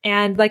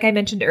 And like I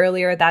mentioned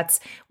earlier, that's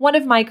one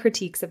of my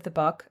critiques of the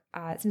book.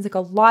 It seems like a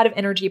lot of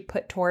energy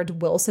put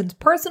toward Wilson's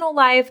personal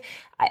life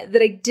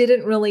that I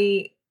didn't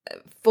really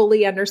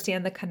fully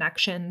understand the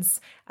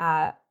connections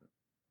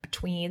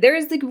between.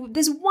 There's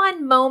this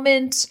one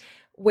moment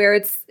where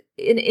it's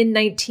in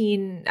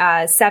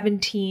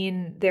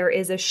 1917, there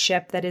is a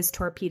ship that is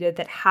torpedoed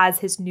that has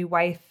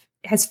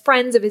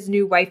friends of his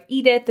new wife,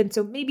 Edith. And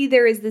so maybe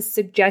there is this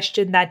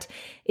suggestion that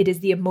it is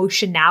the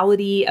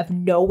emotionality of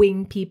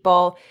knowing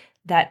people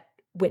that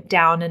went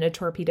down in a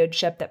torpedoed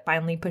ship that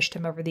finally pushed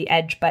him over the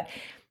edge. But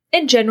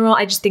in general,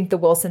 I just think the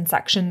Wilson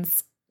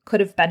sections could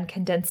have been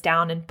condensed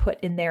down and put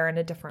in there in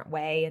a different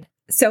way. And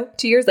so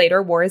 2 years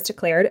later, war is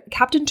declared.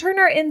 Captain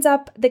Turner ends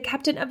up the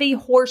captain of a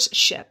horse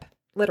ship.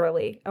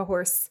 Literally, a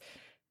horse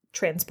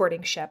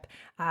transporting ship.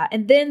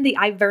 And then the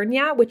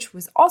Ivernia, which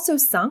was also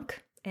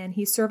sunk, and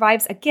he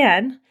survives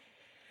again.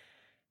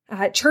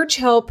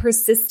 Churchill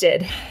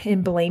persisted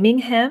in blaming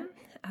him,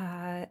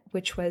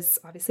 which was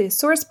obviously a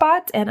sore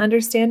spot, and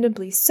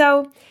understandably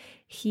so.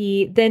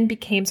 He then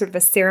became sort of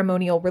a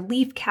ceremonial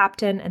relief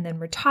captain and then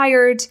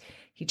retired.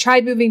 He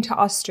tried moving to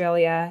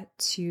Australia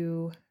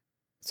to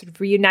sort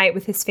of reunite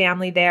with his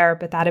family there,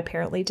 but that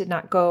apparently did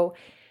not go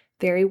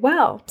very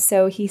well.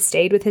 So he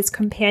stayed with his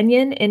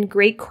companion in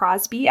Great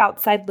Crosby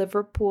outside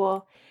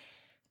Liverpool.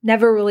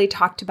 Never really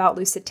talked about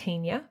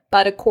Lusitania,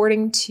 but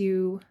according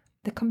to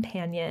the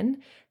companion,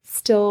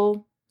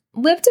 still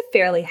lived a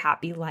fairly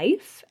happy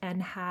life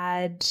and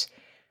had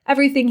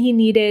everything he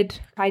needed,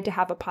 tried to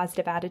have a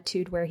positive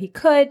attitude where he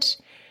could,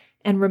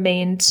 and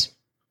remained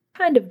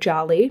kind of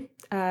jolly,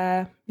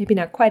 maybe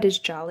not quite as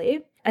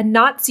jolly. A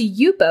Nazi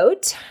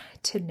U-boat,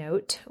 to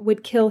note,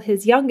 would kill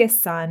his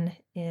youngest son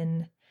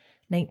in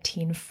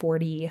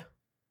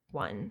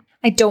 1941.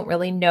 I don't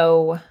really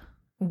know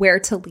where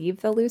to leave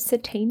the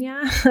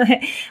Lusitania.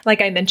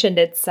 Like I mentioned,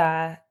 it's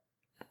there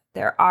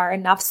are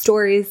enough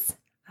stories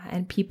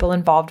and people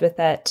involved with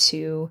it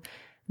to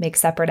make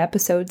separate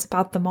episodes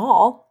about them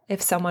all.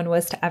 If someone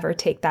was to ever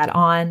take that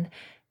on,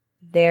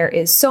 there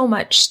is so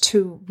much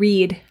to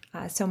read,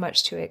 so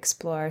much to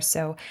explore.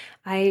 So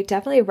I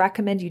definitely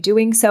recommend you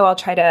doing so. I'll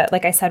try to,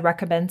 like I said,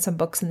 recommend some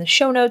books in the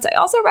show notes. I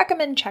also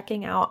recommend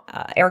checking out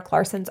Erik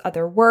Larson's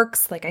other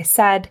works, like I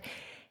said.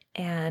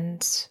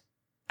 And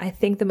I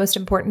think the most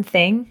important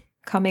thing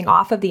coming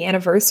off of the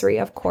anniversary,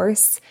 of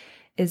course,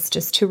 is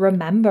just to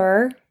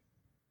remember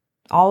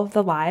all of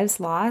the lives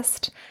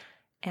lost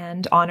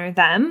and honor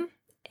them.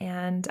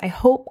 And I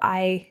hope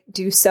I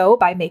do so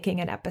by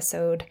making an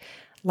episode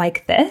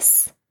like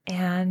this.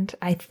 And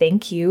I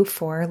thank you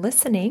for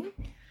listening.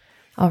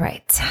 All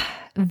right.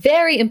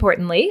 Very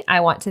importantly,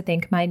 I want to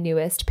thank my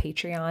newest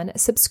Patreon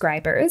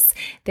subscribers.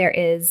 There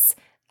is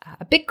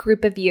a big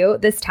group of you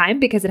this time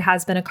because it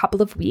has been a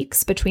couple of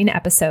weeks between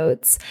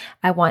episodes.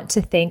 I want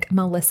to thank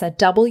Melissa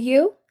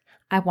W.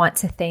 I want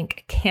to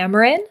thank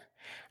Cameron.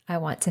 I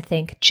want to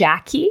thank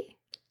Jackie.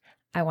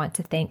 I want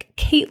to thank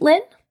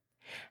Caitlin.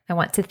 I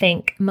want to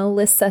thank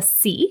Melissa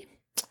C.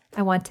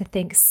 I want to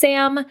thank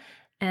Sam.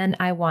 And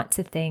I want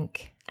to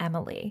thank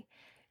Emily.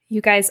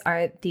 You guys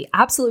are the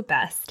absolute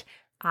best.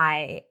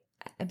 I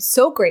am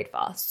so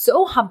grateful,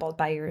 so humbled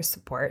by your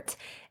support.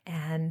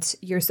 And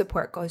your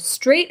support goes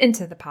straight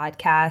into the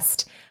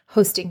podcast,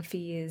 hosting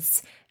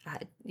fees,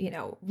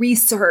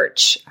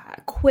 research,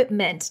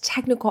 equipment,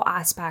 technical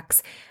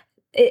aspects.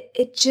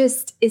 It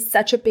just is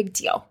such a big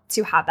deal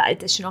to have that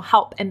additional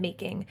help in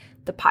making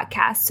the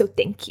podcast. So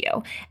thank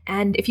you.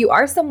 And if you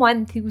are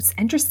someone who's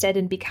interested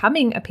in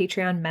becoming a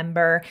Patreon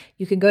member,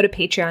 you can go to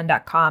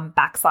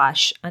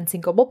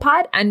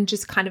patreon.com/unsinkablepod and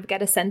just kind of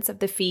get a sense of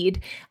the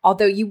feed.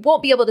 Although you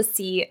won't be able to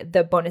see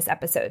the bonus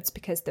episodes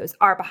because those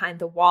are behind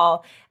the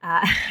wall.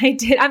 I'll be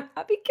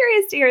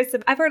curious to hear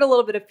I've heard a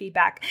little bit of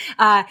feedback.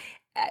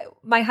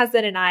 My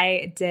husband and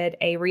I did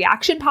a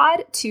reaction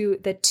pod to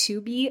the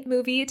Tubi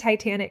movie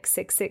Titanic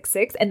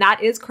 666, and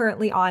that is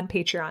currently on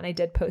Patreon. I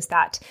did post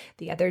that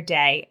the other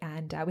day,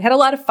 and we had a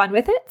lot of fun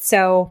with it,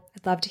 so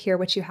I'd love to hear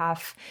what you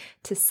have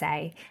to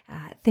say.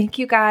 Thank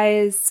you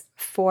guys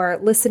for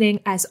listening.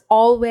 As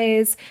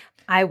always,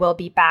 I will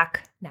be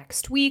back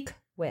next week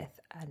with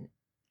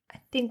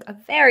a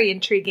very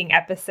intriguing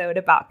episode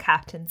about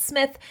Captain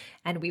Smith,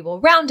 and we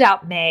will round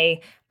out May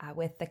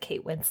with the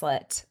Kate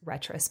Winslet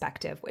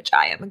retrospective, which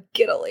I am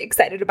giddily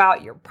excited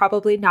about. You're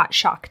probably not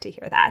shocked to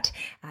hear that.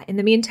 In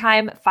the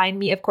meantime, find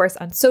me, of course,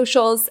 on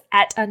socials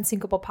at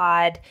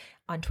unsinkablepod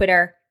on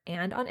Twitter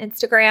and on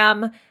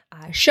Instagram.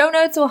 Show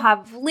notes will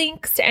have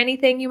links to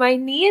anything you might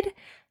need.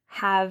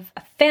 Have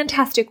a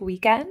fantastic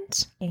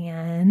weekend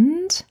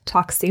and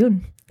talk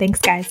soon.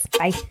 Thanks, guys.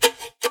 Bye.